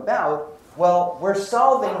come about? Well, we're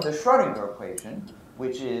solving the Schrödinger equation,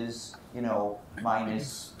 which is,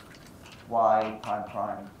 minus y prime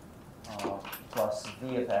prime plus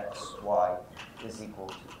v of x y is equal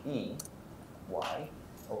to e y,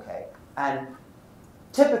 okay? And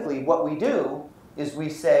typically what we do is we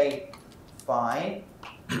say, fine,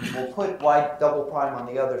 we'll put y double prime on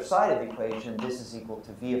the other side of the equation. This is equal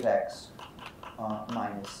to v of x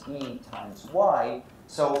minus e times y.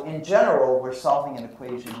 So in general, we're solving an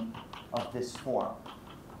equation of this form,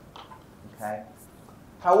 okay?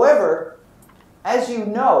 However, as you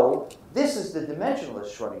know, this is the dimensionless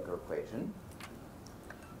Schrödinger equation.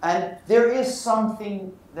 And there is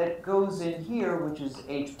something that goes in here, which is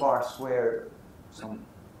h bar squared, some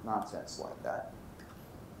nonsense like that.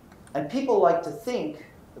 And people like to think,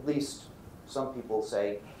 at least some people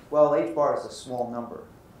say, well, h bar is a small number.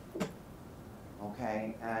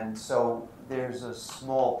 Okay, and so there's a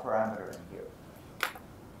small parameter in here.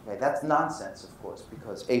 Okay, that's nonsense, of course,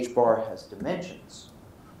 because h bar has dimensions.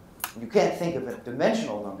 You can't think of a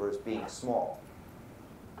dimensional number as being small.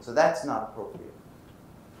 So that's not appropriate.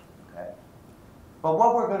 Okay? But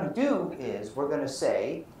what we're going to do is we're going to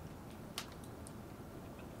say,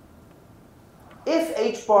 if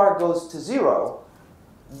h bar goes to 0,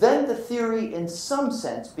 then the theory in some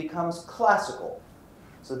sense becomes classical.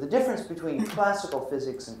 So the difference between classical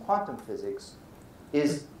physics and quantum physics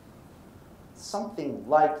is something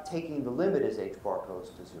like taking the limit as h bar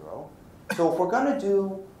goes to 0. So if we're going to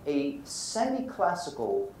do a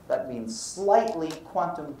semi-classical, that means slightly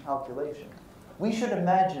quantum calculation, we should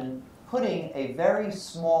imagine putting a very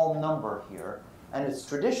small number here, and it's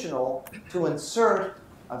traditional to insert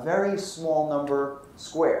a very small number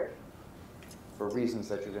squared for reasons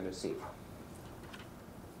that you're going to see.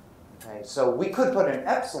 Okay, so we could put an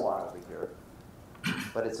epsilon over here,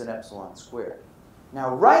 but it's an epsilon squared.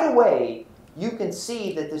 Now, right away, you can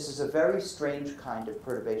see that this is a very strange kind of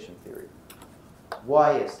perturbation theory.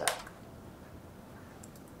 Why is that?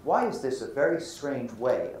 Why is this a very strange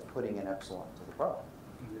way of putting an epsilon to the problem?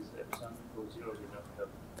 Because epsilon equals 0, we don't have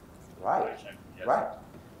Right, equation. Yes. right.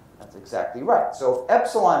 That's exactly right. So if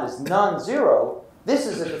epsilon is non-zero, this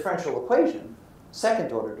is a differential equation,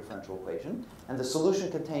 second-order differential equation, and the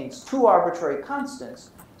solution contains two arbitrary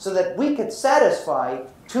constants so that we could satisfy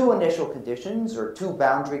two initial conditions or two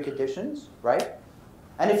boundary conditions, right?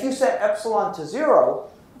 And if you set epsilon to 0,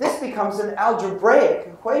 this becomes an algebraic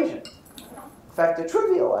equation. In fact, a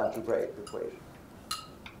trivial algebraic equation.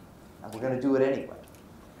 And we're going to do it anyway.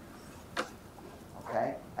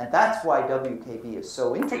 Okay? And that's why WKB is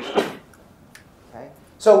so interesting. Okay?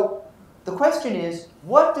 So the question is,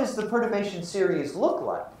 what does the perturbation series look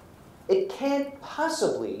like? It can't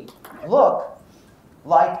possibly look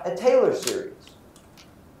like a Taylor series.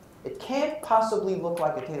 It can't possibly look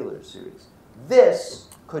like a Taylor series. This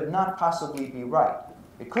could not possibly be right.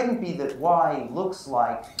 It couldn't be that y looks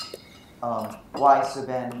like y sub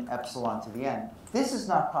n epsilon to the n. This is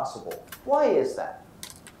not possible. Why is that?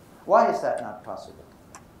 Why is that not possible?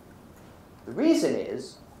 The reason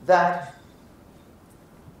is that,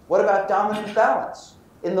 what about dominant balance?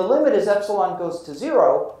 In the limit as epsilon goes to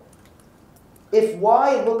 0, if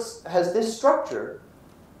y has this structure,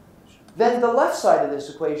 then the left side of this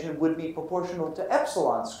equation would be proportional to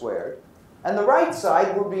epsilon squared, and the right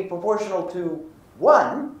side would be proportional to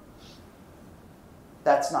 1.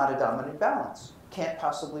 That's not a dominant balance. Can't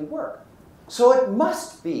possibly work. So it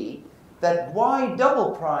must be that y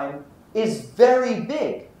double prime is very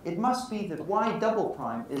big. It must be that y double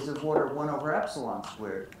prime is of order 1 over epsilon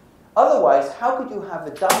squared. Otherwise, how could you have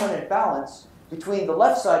a dominant balance between the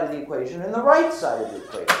left side of the equation and the right side of the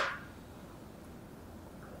equation?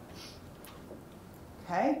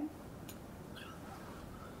 Okay?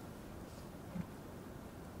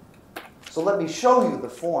 So let me show you the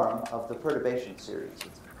form of the perturbation series.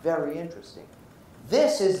 It's very interesting.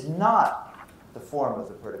 This is not the form of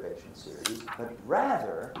the perturbation series, but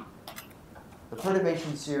rather the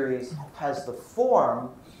perturbation series has the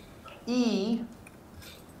form e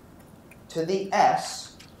to the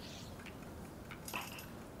s,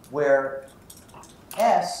 where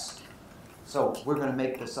s, so we're going to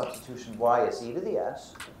make the substitution y as e to the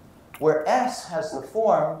s, where s has the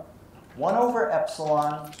form 1 over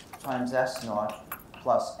epsilon times s naught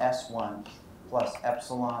plus s1 plus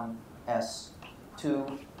epsilon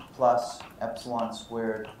s2 plus epsilon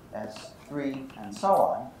squared s3 and so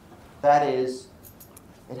on. That is,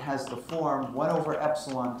 it has the form 1 over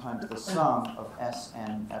epsilon times the sum of s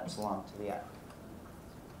and epsilon to the n.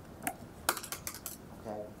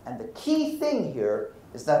 Okay? And the key thing here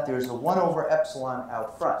is that there's a 1 over epsilon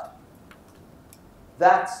out front.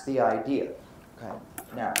 That's the idea. Okay?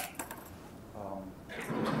 Now,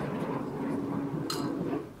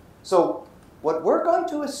 so what we're going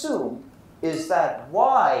to assume is that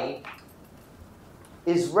y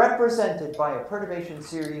is represented by a perturbation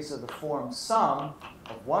series of the form sum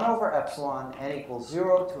of 1 over epsilon n equals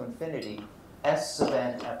 0 to infinity s sub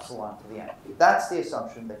n epsilon to the n. That's the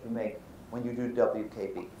assumption that you make when you do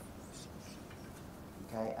WKB.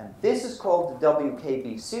 Okay, and this is called the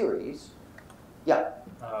WKB series. Yeah?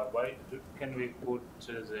 Can we put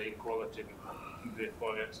the equality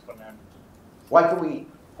before exponent? Why can we?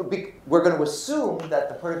 We're going to assume that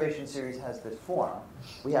the perturbation series has this form.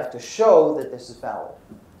 We have to show that this is valid.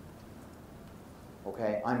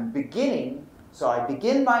 Okay, so I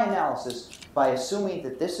begin my analysis by assuming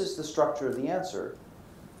that this is the structure of the answer.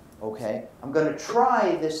 Okay, I'm going to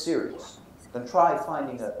try this series. I'm going to try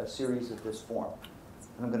finding a series of this form.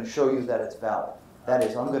 And I'm going to show you that it's valid. That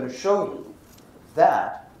is, I'm going to show you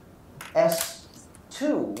that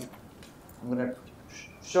S2, I'm going to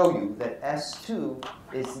show you that S2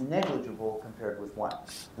 is negligible compared with 1.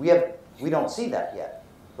 We don't see that yet,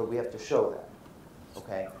 but we have to show that.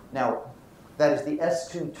 Okay? Now, that is the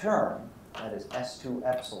S2 term, that is S2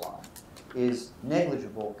 epsilon, is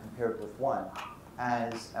negligible compared with 1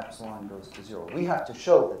 as epsilon goes to 0. We have to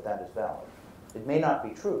show that that is valid. It may not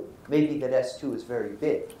be true. Maybe that S2 is very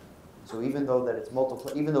big. So even though it's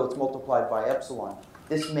multiplied by epsilon,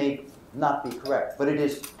 this may not be correct, but it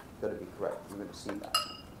is going to be correct. We're going to see that.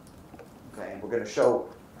 Okay, and we're going to show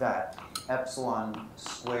that epsilon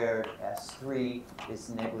squared S3 is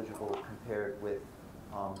negligible compared with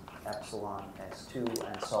epsilon S2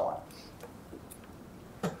 and so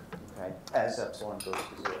on. Okay, as epsilon goes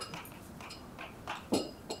to 0.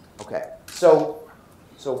 Okay, so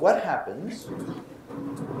what happens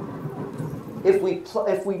if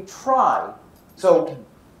we try? So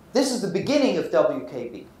this is the beginning of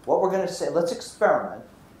WKB. What we're going to say, let's experiment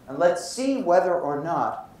and let's see whether or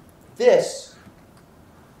not this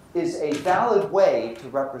is a valid way to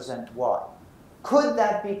represent y. Could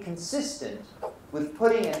that be consistent with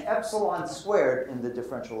putting an epsilon squared in the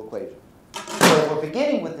differential equation? So we're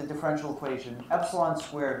beginning with the differential equation epsilon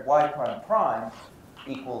squared y prime prime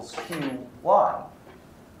equals qy.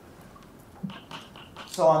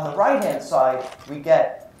 So on the right-hand side, we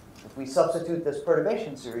get, if we substitute this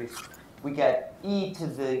perturbation series, we get e to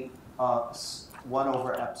the 1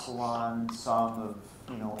 over epsilon sum of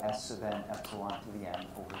s sub n epsilon to the n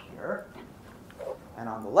over here. And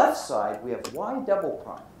on the left side, we have y double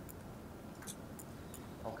prime.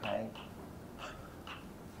 Okay.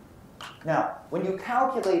 Now, when you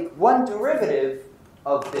calculate one derivative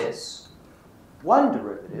of this,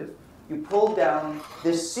 you pull down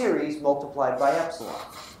this series multiplied by epsilon.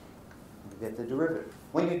 You get the derivative.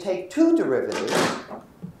 When you take two derivatives,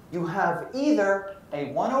 you have either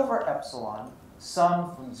a 1 over epsilon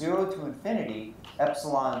sum from 0 to infinity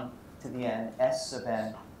epsilon to the n s sub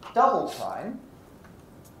n double prime,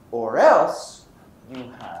 or else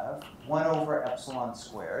you have 1 over epsilon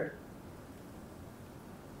squared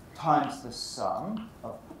times the sum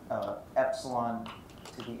of epsilon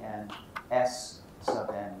to the n s sub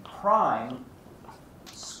n prime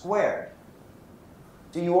squared.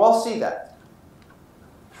 Do you all see that?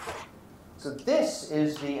 So this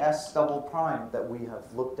is the S double prime that we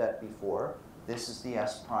have looked at before. This is the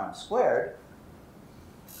S prime squared,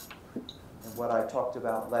 and what I talked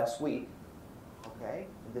about last week. Okay,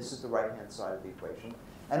 and this is the right-hand side of the equation.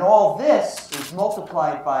 And all this is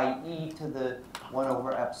multiplied by e to the 1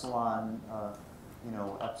 over epsilon,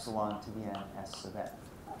 epsilon to the n s sub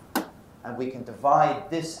n. And we can divide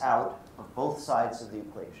this out of both sides of the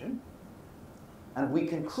equation. And we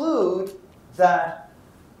conclude that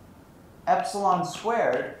epsilon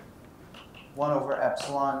squared, 1 over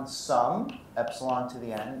epsilon sum, epsilon to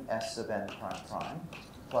the n, s sub n prime prime,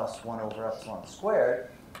 plus 1 over epsilon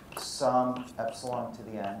squared, sum epsilon to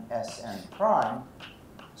the n, s n prime,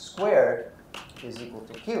 squared is equal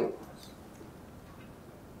to q.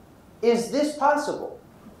 Is this possible?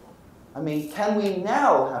 I mean, can we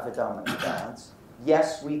now have a dominant balance?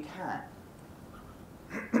 Yes, we can.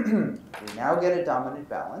 We now get a dominant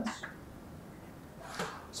balance.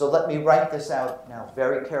 So let me write this out now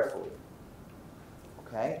very carefully.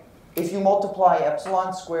 Okay? If you multiply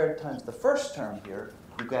epsilon squared times the first term here,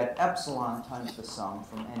 you get epsilon times the sum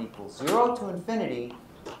from n equals 0 to infinity,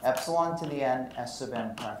 epsilon to the n, s sub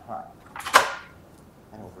n prime prime.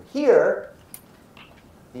 And over here,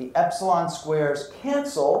 the epsilon squares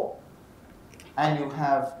cancel, and you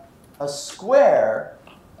have a square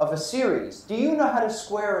of a series. Do you know how to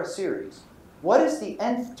square a series? What is the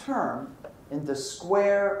nth term in the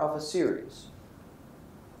square of a series?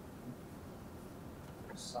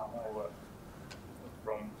 Sum over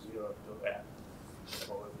from 0 to n,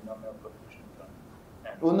 or binomial coefficient on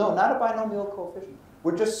n. Well, no, not a binomial coefficient.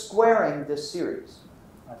 We're just squaring this series.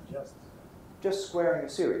 Just squaring a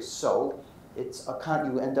series. So it's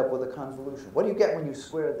you end up with a convolution. What do you get when you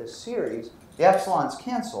square this series? The epsilons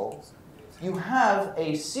cancel. You have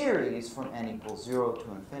a series from n equals 0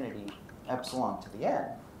 to infinity, epsilon to the n.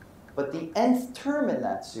 But the nth term in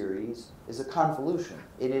that series is a convolution.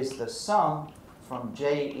 It is the sum from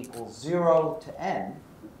j equals 0 to n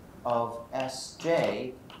of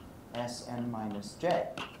sj, sn minus j.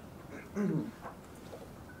 Do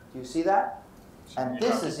you see that? So And you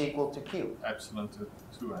this have is equal to q. epsilon to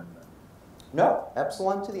 2n then. No,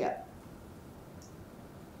 epsilon to the n.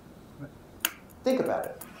 Think about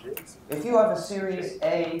it. If you have a series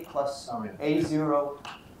a plus a0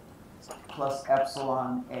 plus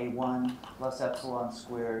epsilon a1 plus epsilon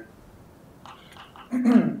squared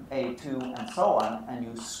a2 and so on, and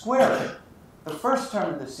you square it, the first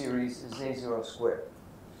term of the series is a0 squared.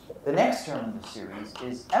 The next term of the series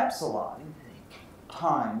is epsilon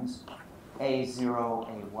times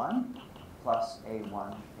a0 a1 plus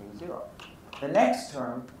a1 a0. The next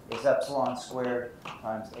term is epsilon squared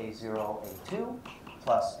times a0 a2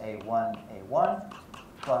 plus a1 a1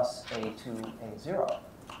 plus a2 a0,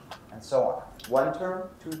 and so on. One term,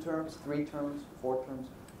 two terms, three terms, four terms.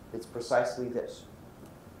 It's precisely this.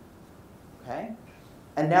 Okay?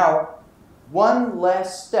 And now, one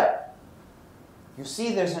last step. You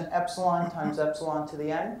see there's an epsilon times epsilon to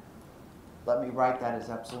the n? Let me write that as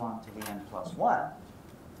epsilon to the n plus 1.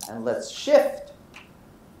 And let's shift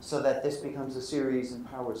so that this becomes a series in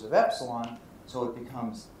powers of epsilon, so it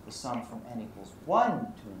becomes the sum from n equals 1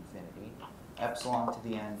 to infinity, epsilon to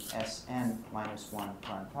the n, sn minus 1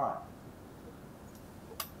 prime prime.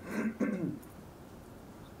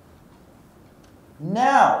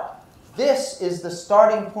 Now, this is the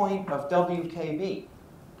starting point of WKB.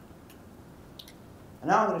 And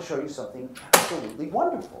now I'm going to show you something absolutely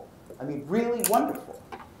wonderful. I mean, really wonderful.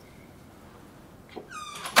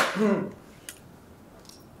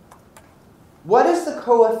 What is the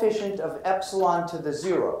coefficient of epsilon to the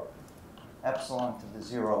 0? Epsilon to the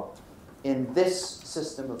 0 in this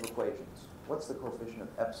system of equations. What's the coefficient of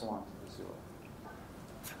epsilon to the 0?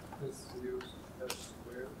 S0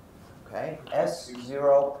 squared. Okay,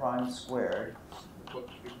 S0 prime squared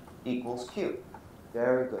equals Q.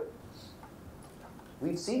 Very good.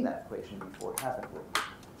 We've seen that equation before, haven't we?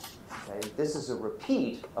 Okay, this is a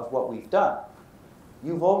repeat of what we've done.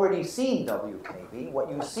 You've already seen WKB. What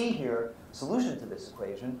you see here, solution to this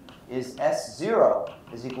equation, is S0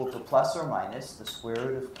 is equal to plus or minus the square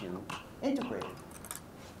root of Q integrated.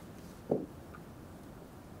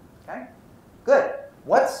 Okay? Good.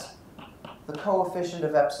 What's the coefficient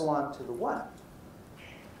of epsilon to the 1?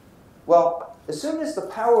 Well, as soon as the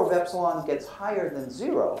power of epsilon gets higher than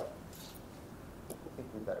 0, I think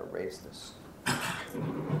we better raise this.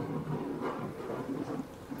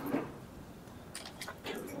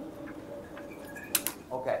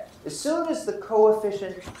 Okay, as soon as the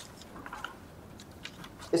coefficient,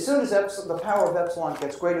 as soon as the power of epsilon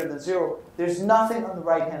gets greater than 0, there's nothing on the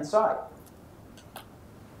right-hand side.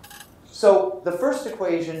 So the first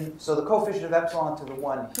equation, so the coefficient of epsilon to the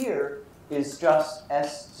 1 here is just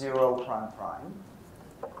S0 prime prime.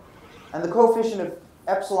 And the coefficient of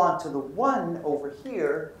epsilon to the 1 over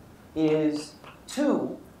here is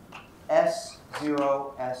 2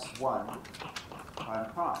 S0 S1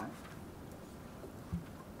 prime prime.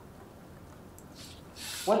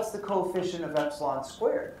 What's the coefficient of epsilon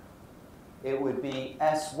squared? It would be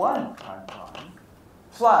S1 prime prime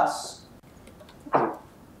plus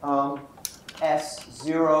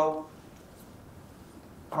S0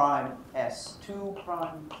 prime S2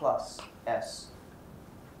 prime plus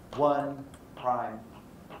S1 prime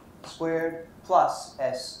squared plus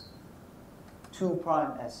S2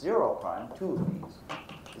 prime S0 prime, two of these,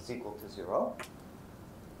 is equal to 0.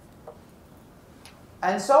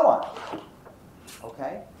 And so on.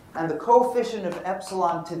 Okay? And the coefficient of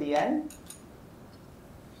epsilon to the n,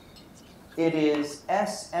 it is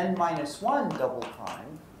Sn minus 1 double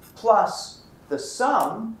prime plus the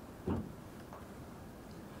sum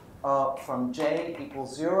from j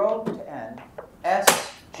equals 0 to n,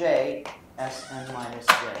 Sj Sn minus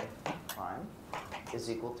j prime is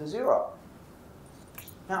equal to 0.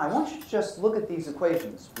 Now, I want you to just look at these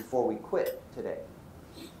equations before we quit today.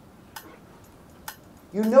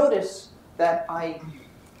 You notice that I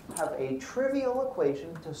have a trivial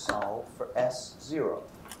equation to solve for S0.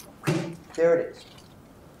 There it is.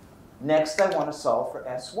 Next, I want to solve for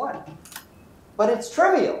S1. But it's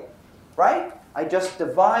trivial, right? I just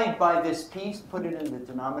divide by this piece, put it in the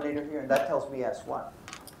denominator here, and that tells me S1.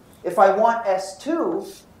 If I want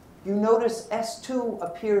S2, you notice S2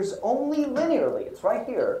 appears only linearly. It's right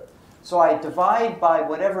here. So I divide by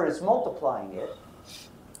whatever is multiplying it.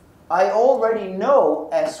 I already know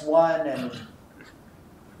S1 and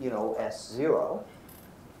S0.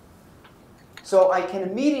 So I can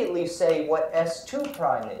immediately say what S2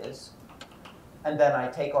 prime is, and then I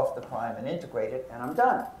take off the prime and integrate it, and I'm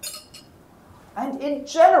done. And in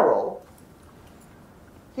general,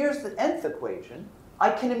 here's the nth equation.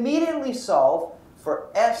 I can immediately solve for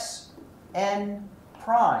Sn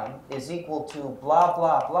prime is equal to blah,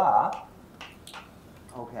 blah, blah,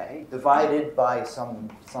 okay, divided by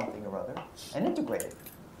something or other, and integrate it.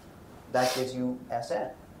 That gives you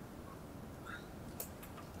Sn.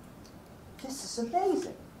 This is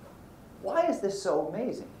amazing. Why is this so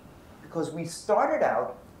amazing? Because we started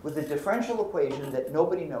out with a differential equation that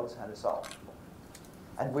nobody knows how to solve.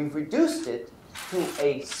 And we've reduced it to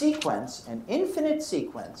a sequence, an infinite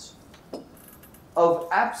sequence, of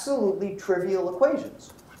absolutely trivial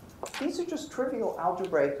equations. These are just trivial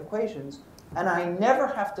algebraic equations, and I never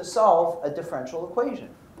have to solve a differential equation.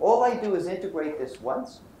 All I do is integrate this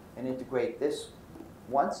once, and integrate this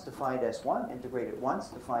once to find S1, integrate it once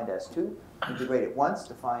to find S2, integrate it once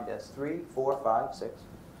to find S3, 4, 5, 6.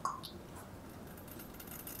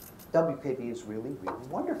 WKB is really, really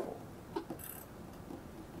wonderful.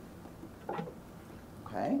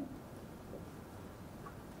 Okay?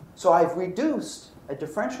 So I've reduced a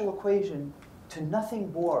differential equation to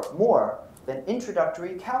nothing more than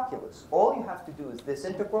introductory calculus. All you have to do is this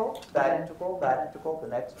integral, that integral, that integral, the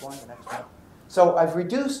next one, the next one. So I've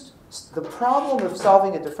reduced the problem of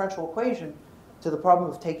solving a differential equation to the problem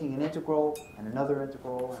of taking an integral and another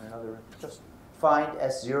integral and another. Just find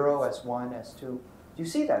S0, S1, S2. Do you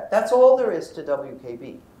see that? That's all there is to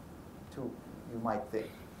WKB, you might think.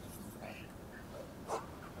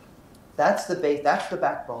 That's the base. That's the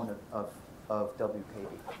backbone of WKB.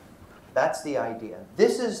 That's the idea.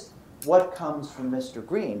 This is what comes from Mr.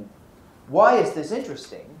 Green. Why is this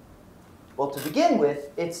interesting? Well, to begin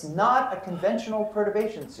with, it's not a conventional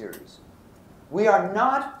perturbation series. We are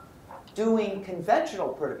not doing conventional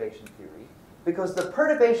perturbation theory because the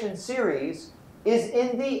perturbation series is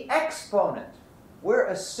in the exponent. We're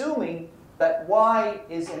assuming that y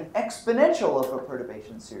is an exponential of a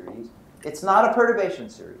perturbation series. It's not a perturbation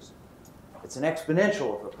series. It's an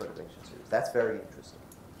exponential of a perturbation series. That's very interesting.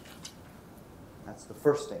 That's the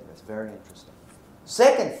first thing that's very interesting.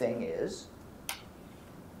 Second thing is,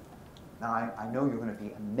 now I know you're going to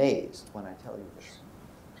be amazed when I tell you this,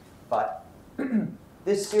 but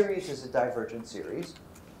this series is a divergent series.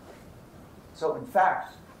 So in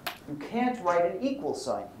fact, you can't write an equal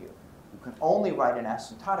sign here. You can only write an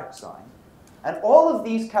asymptotic sign. And all of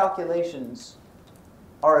these calculations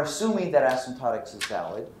are assuming that asymptotics is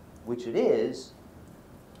valid, which it is,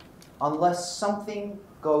 unless something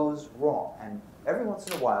goes wrong. And every once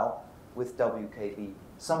in a while, with WKB,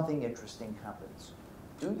 something interesting happens.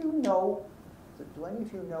 Do you know, do any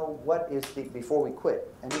of you know what is the, before we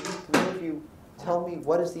quit, can any of you tell me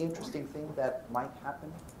what is the interesting thing that might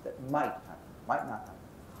happen? That might happen, might not happen.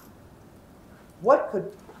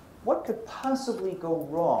 What could possibly go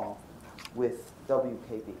wrong with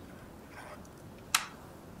WKB?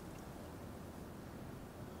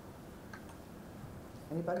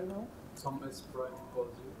 Anybody know? Some S prime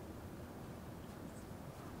equals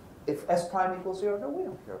 0. If S prime equals 0, no, we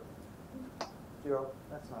don't care. 0,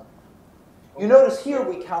 that's not. You notice here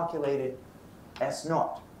we calculated S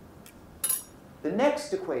naught. The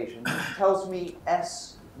next equation tells me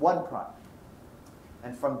S1 prime.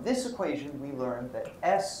 And from this equation, we learned that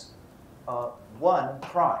S1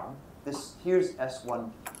 prime, here's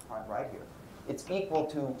S1 prime right here, it's equal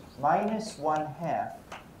to minus 1/2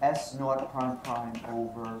 S naught prime prime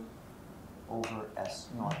over S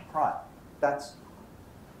naught prime. That's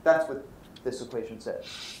what this equation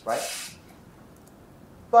says, right?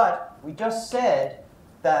 But we just said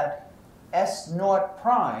that S naught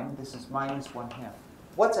prime, this is minus 1/2.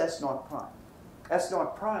 What's S naught prime? S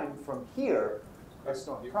naught prime from here, S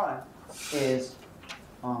naught prime is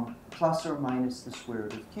plus or minus the square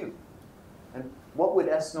root of q. And what would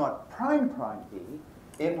S naught prime prime be?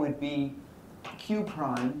 It would be q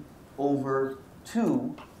prime over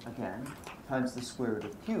 2, again, times the square root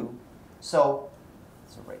of q. So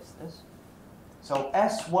let's erase this. So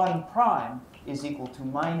S1 prime is equal to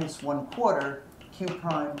minus 1/4 q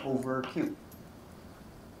prime over q.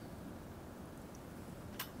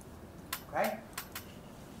 Okay?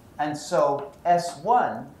 And so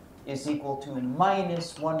S1 is equal to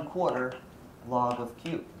minus 1/4 log of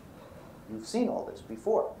q. You've seen all this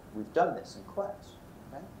before. We've done this in class.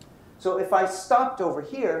 Okay? So if I stopped over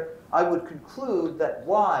here, I would conclude that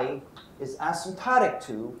y is asymptotic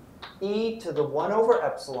to e to the 1 over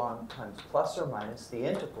epsilon times plus or minus the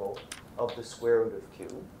integral of the square root of q.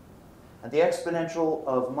 And the exponential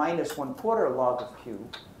of minus 1/4 log of q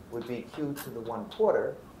would be q to the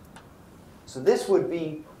 1/4. So this would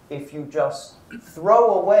be if you just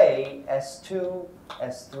throw away S2,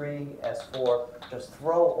 S3, S4, just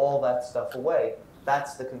throw all that stuff away,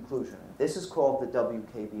 that's the conclusion. This is called the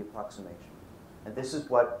WKB approximation. And this is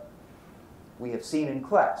what we have seen in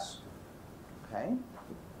class. Okay?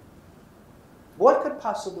 What could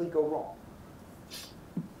possibly go wrong?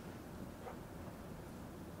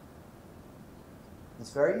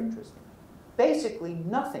 It's very interesting. Basically,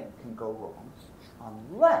 nothing can go wrong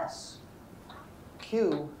unless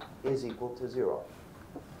q is equal to 0.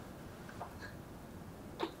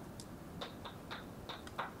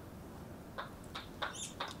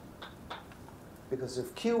 Because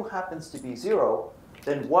if q happens to be 0,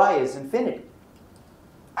 then y is infinity.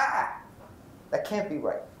 Ah! That can't be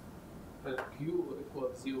right. But if q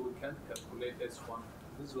equals 0, we can't calculate S1.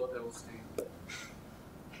 This is what I was saying.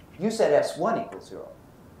 You said S1 equals 0.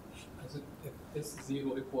 I said if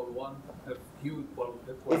S0 equals 1, if q equals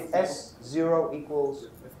If 0, S0 equals...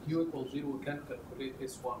 if q equals 0, we can't calculate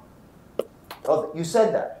S1. Oh, you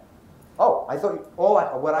said that. Oh, I thought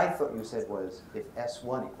what I thought you said was if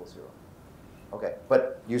S1 equals 0. Okay,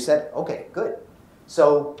 but you said, okay, good.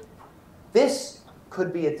 So this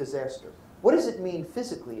could be a disaster. What does it mean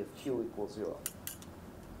physically if q equals 0?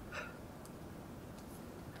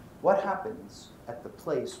 What happens at the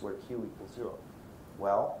place where q equals 0?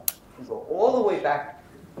 Well, you go all the way back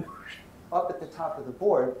up at the top of the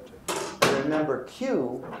board. And remember,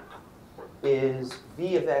 q is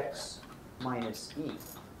v of x minus e.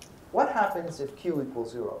 What happens if q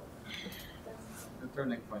equals 0? The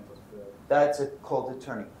turning point was the... That's called the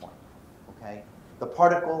turning point. Okay? The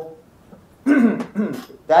particle,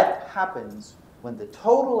 that happens when the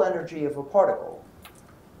total energy of a particle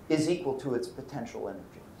is equal to its potential energy.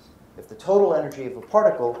 If the total energy of a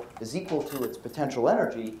particle is equal to its potential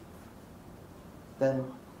energy,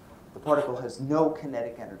 then the particle has no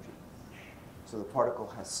kinetic energy. So the particle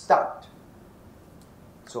has stopped.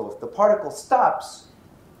 So if the particle stops,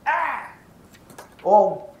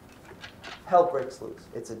 all hell breaks loose.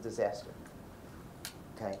 It's a disaster.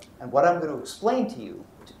 Okay? And what I'm going to explain to you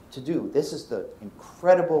to do, this is the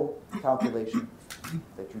incredible calculation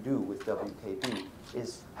that you do with WKB,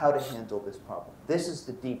 is how to handle this problem. This is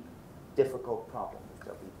the deep, difficult problem with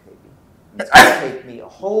WKB. It's going to take me a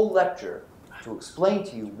whole lecture to explain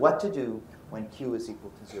to you what to do when q is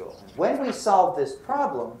equal to 0. And when we solve this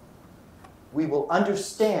problem, we will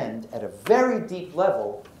understand at a very deep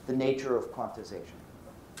level the nature of quantization.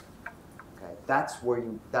 Okay, that's where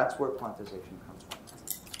quantization comes from.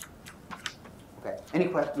 Okay, any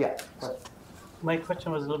question? Yeah, question. My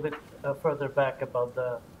question was a little bit further back about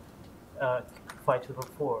the phi to the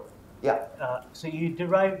 4. Yeah. So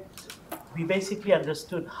we basically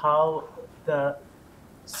understood how the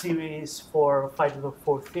series for phi to the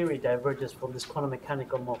 4 theory diverges from this quantum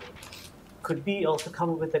mechanical model. Could we also come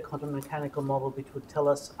up with a quantum mechanical model which would tell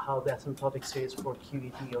us how the asymptotic series for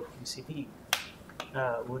QED or QCD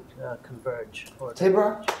would converge? Or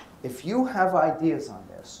Tibor, if you have ideas on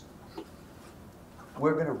this,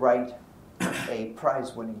 we're going to write a a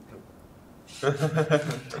prize-winning paper.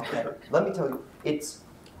 Okay, let me tell you,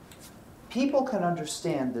 people can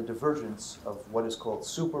understand the divergence of what is called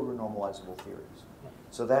super-renormalizable theories.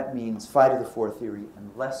 So that means phi to the 4 theory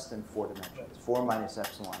in less than 4 dimensions, 4 minus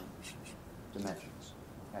epsilon dimensions.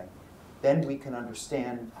 Okay? Then we can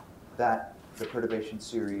understand that the perturbation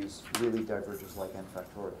series really diverges like n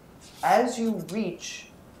factorial. As you reach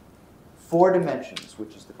 4 dimensions,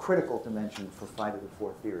 which is the critical dimension for phi to the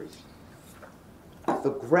 4 theory,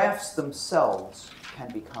 the graphs themselves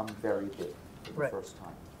can become very big for the first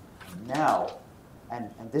time. Now,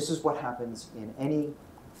 and this is what happens in any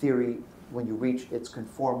theory when you reach its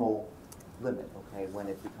conformal limit, okay, when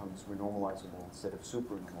it becomes renormalizable instead of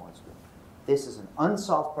super-renormalizable. This is an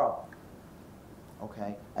unsolved problem,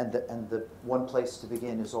 okay? And the one place to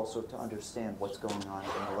begin is also to understand what's going on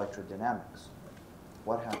in electrodynamics.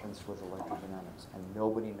 What happens with electrodynamics? And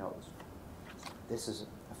nobody knows. This is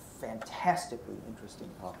a fantastically interesting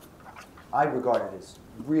problem. I regard it as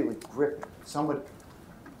really gripping.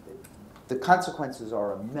 The consequences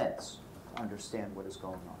are immense to understand what is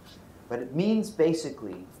going on. But it means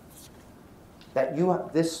basically that you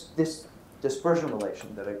have this dispersion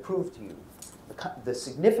relation that I proved to you, the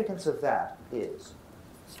significance of that is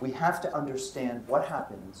we have to understand what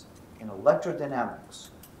happens in electrodynamics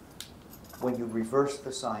when you reverse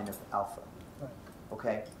the sign of alpha.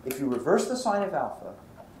 Okay? If you reverse the sign of alpha,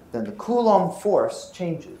 then the Coulomb force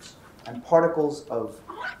changes, and particles of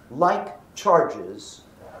like charges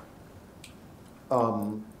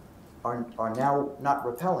are now not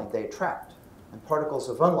repelling, they attract. And particles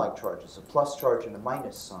of unlike charges, a plus charge and a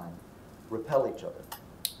minus sign, repel each other.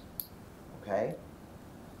 Okay?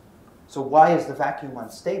 So why is the vacuum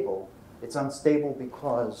unstable? It's unstable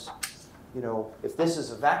because, you know, if this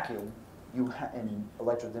is a vacuum, in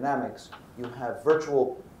electrodynamics, you have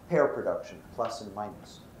virtual pair production, plus and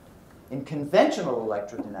minus. In conventional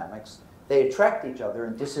electrodynamics, they attract each other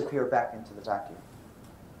and disappear back into the vacuum.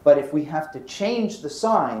 But if we have to change the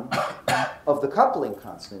sign of the coupling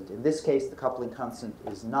constant, in this case the coupling constant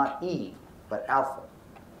is not E, but alpha.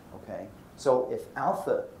 Okay? So if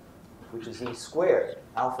alpha, which is E squared,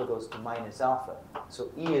 alpha goes to minus alpha. So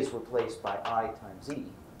E is replaced by I times E.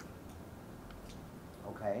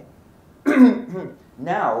 Okay?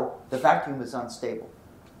 Now the vacuum is unstable.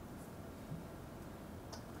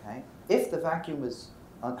 Okay? If the vacuum is,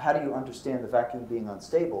 how do you understand the vacuum being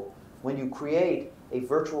unstable? When you create a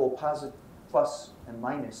virtual plus and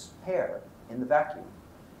minus pair in the vacuum,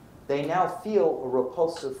 they now feel a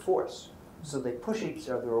repulsive force, so they push each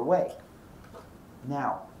other away.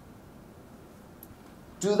 Now,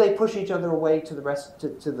 do they push each other away to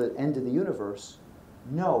the end of the universe?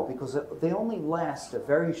 No, because they only last a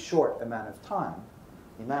very short amount of time.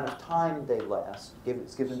 The amount of time they last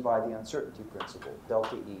is given by the uncertainty principle,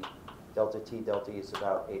 delta E. Delta T is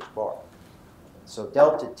about h bar. So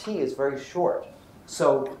delta T is very short.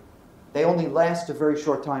 So they only last a very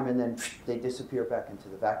short time and then they disappear back into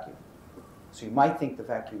the vacuum. So you might think the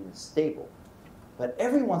vacuum is stable. But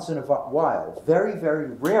every once in a while, very, very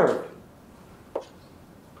rarely,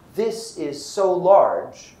 this is so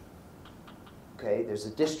large, okay, there's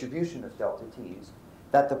a distribution of delta T's,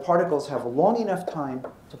 that the particles have a long enough time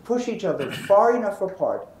to push each other far enough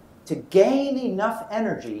apart to gain enough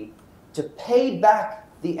energy to pay back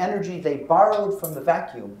the energy they borrowed from the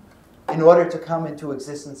vacuum in order to come into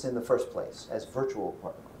existence in the first place as virtual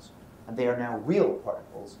particles. And they are now real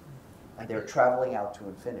particles, and they're traveling out to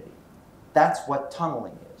infinity. That's what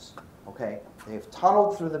tunneling is, okay? They've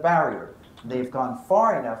tunneled through the barrier. They've gone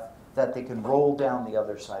far enough that they can roll down the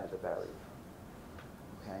other side of the barrier,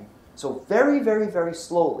 okay? So very, very, very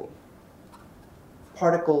slowly,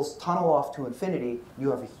 particles tunnel off to infinity. You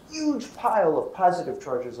have a huge pile of positive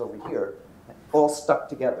charges over here, all stuck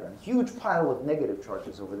together, and a huge pile of negative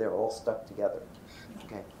charges over there, all stuck together.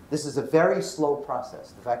 Okay? This is a very slow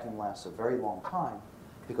process. The vacuum lasts a very long time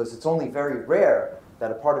because it's only very rare that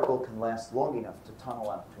a particle can last long enough to tunnel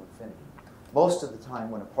out to infinity. Most of the time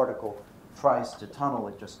when a particle tries to tunnel,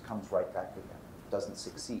 it just comes right back again. It doesn't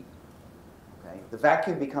succeed. Okay? The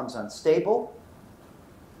vacuum becomes unstable,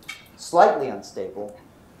 slightly unstable.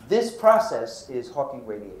 This process is Hawking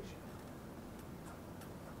radiation.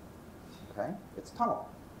 Okay? It's tunnel.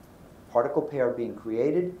 Particle pair being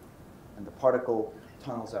created, and the particle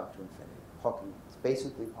tunnels out to infinity. Hawking, it's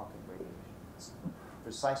basically Hawking radiation. It's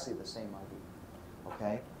precisely the same idea.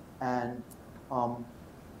 Okay? And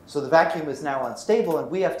so the vacuum is now unstable, and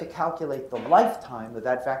we have to calculate the lifetime of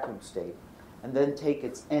that vacuum state, and then take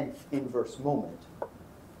its nth inverse moment.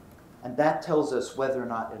 And that tells us whether or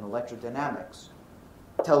not in electrodynamics,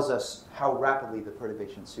 tells us how rapidly the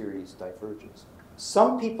perturbation series diverges.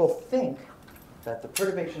 Some people think that the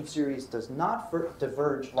perturbation series does not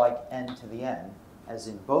diverge like n to the n, as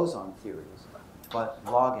in boson theories, but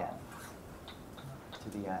log n to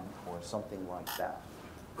the n, or something like that.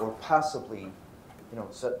 Or possibly,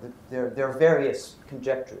 so there are various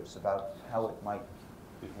conjectures about how it might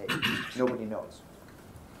behave. Nobody knows.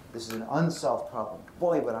 This is an unsolved problem.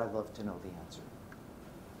 Boy, would I love to know the answer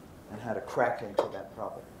and how to crack into that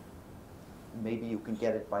problem. Maybe you can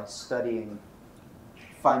get it by studying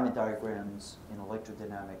Feynman diagrams in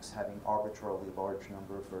electrodynamics having arbitrarily large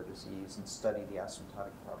number of vertices and study the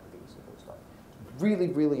asymptotic properties of those stuff. Really,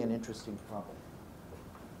 really an interesting problem.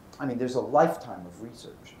 I mean, there's a lifetime of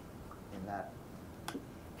research in that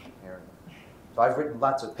area. So I've written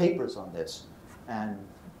lots of papers on this,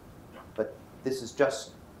 but this is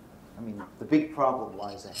just, I mean, the big problem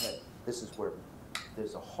lies ahead. This is where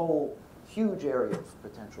there's a whole huge area of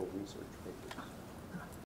potential research papers.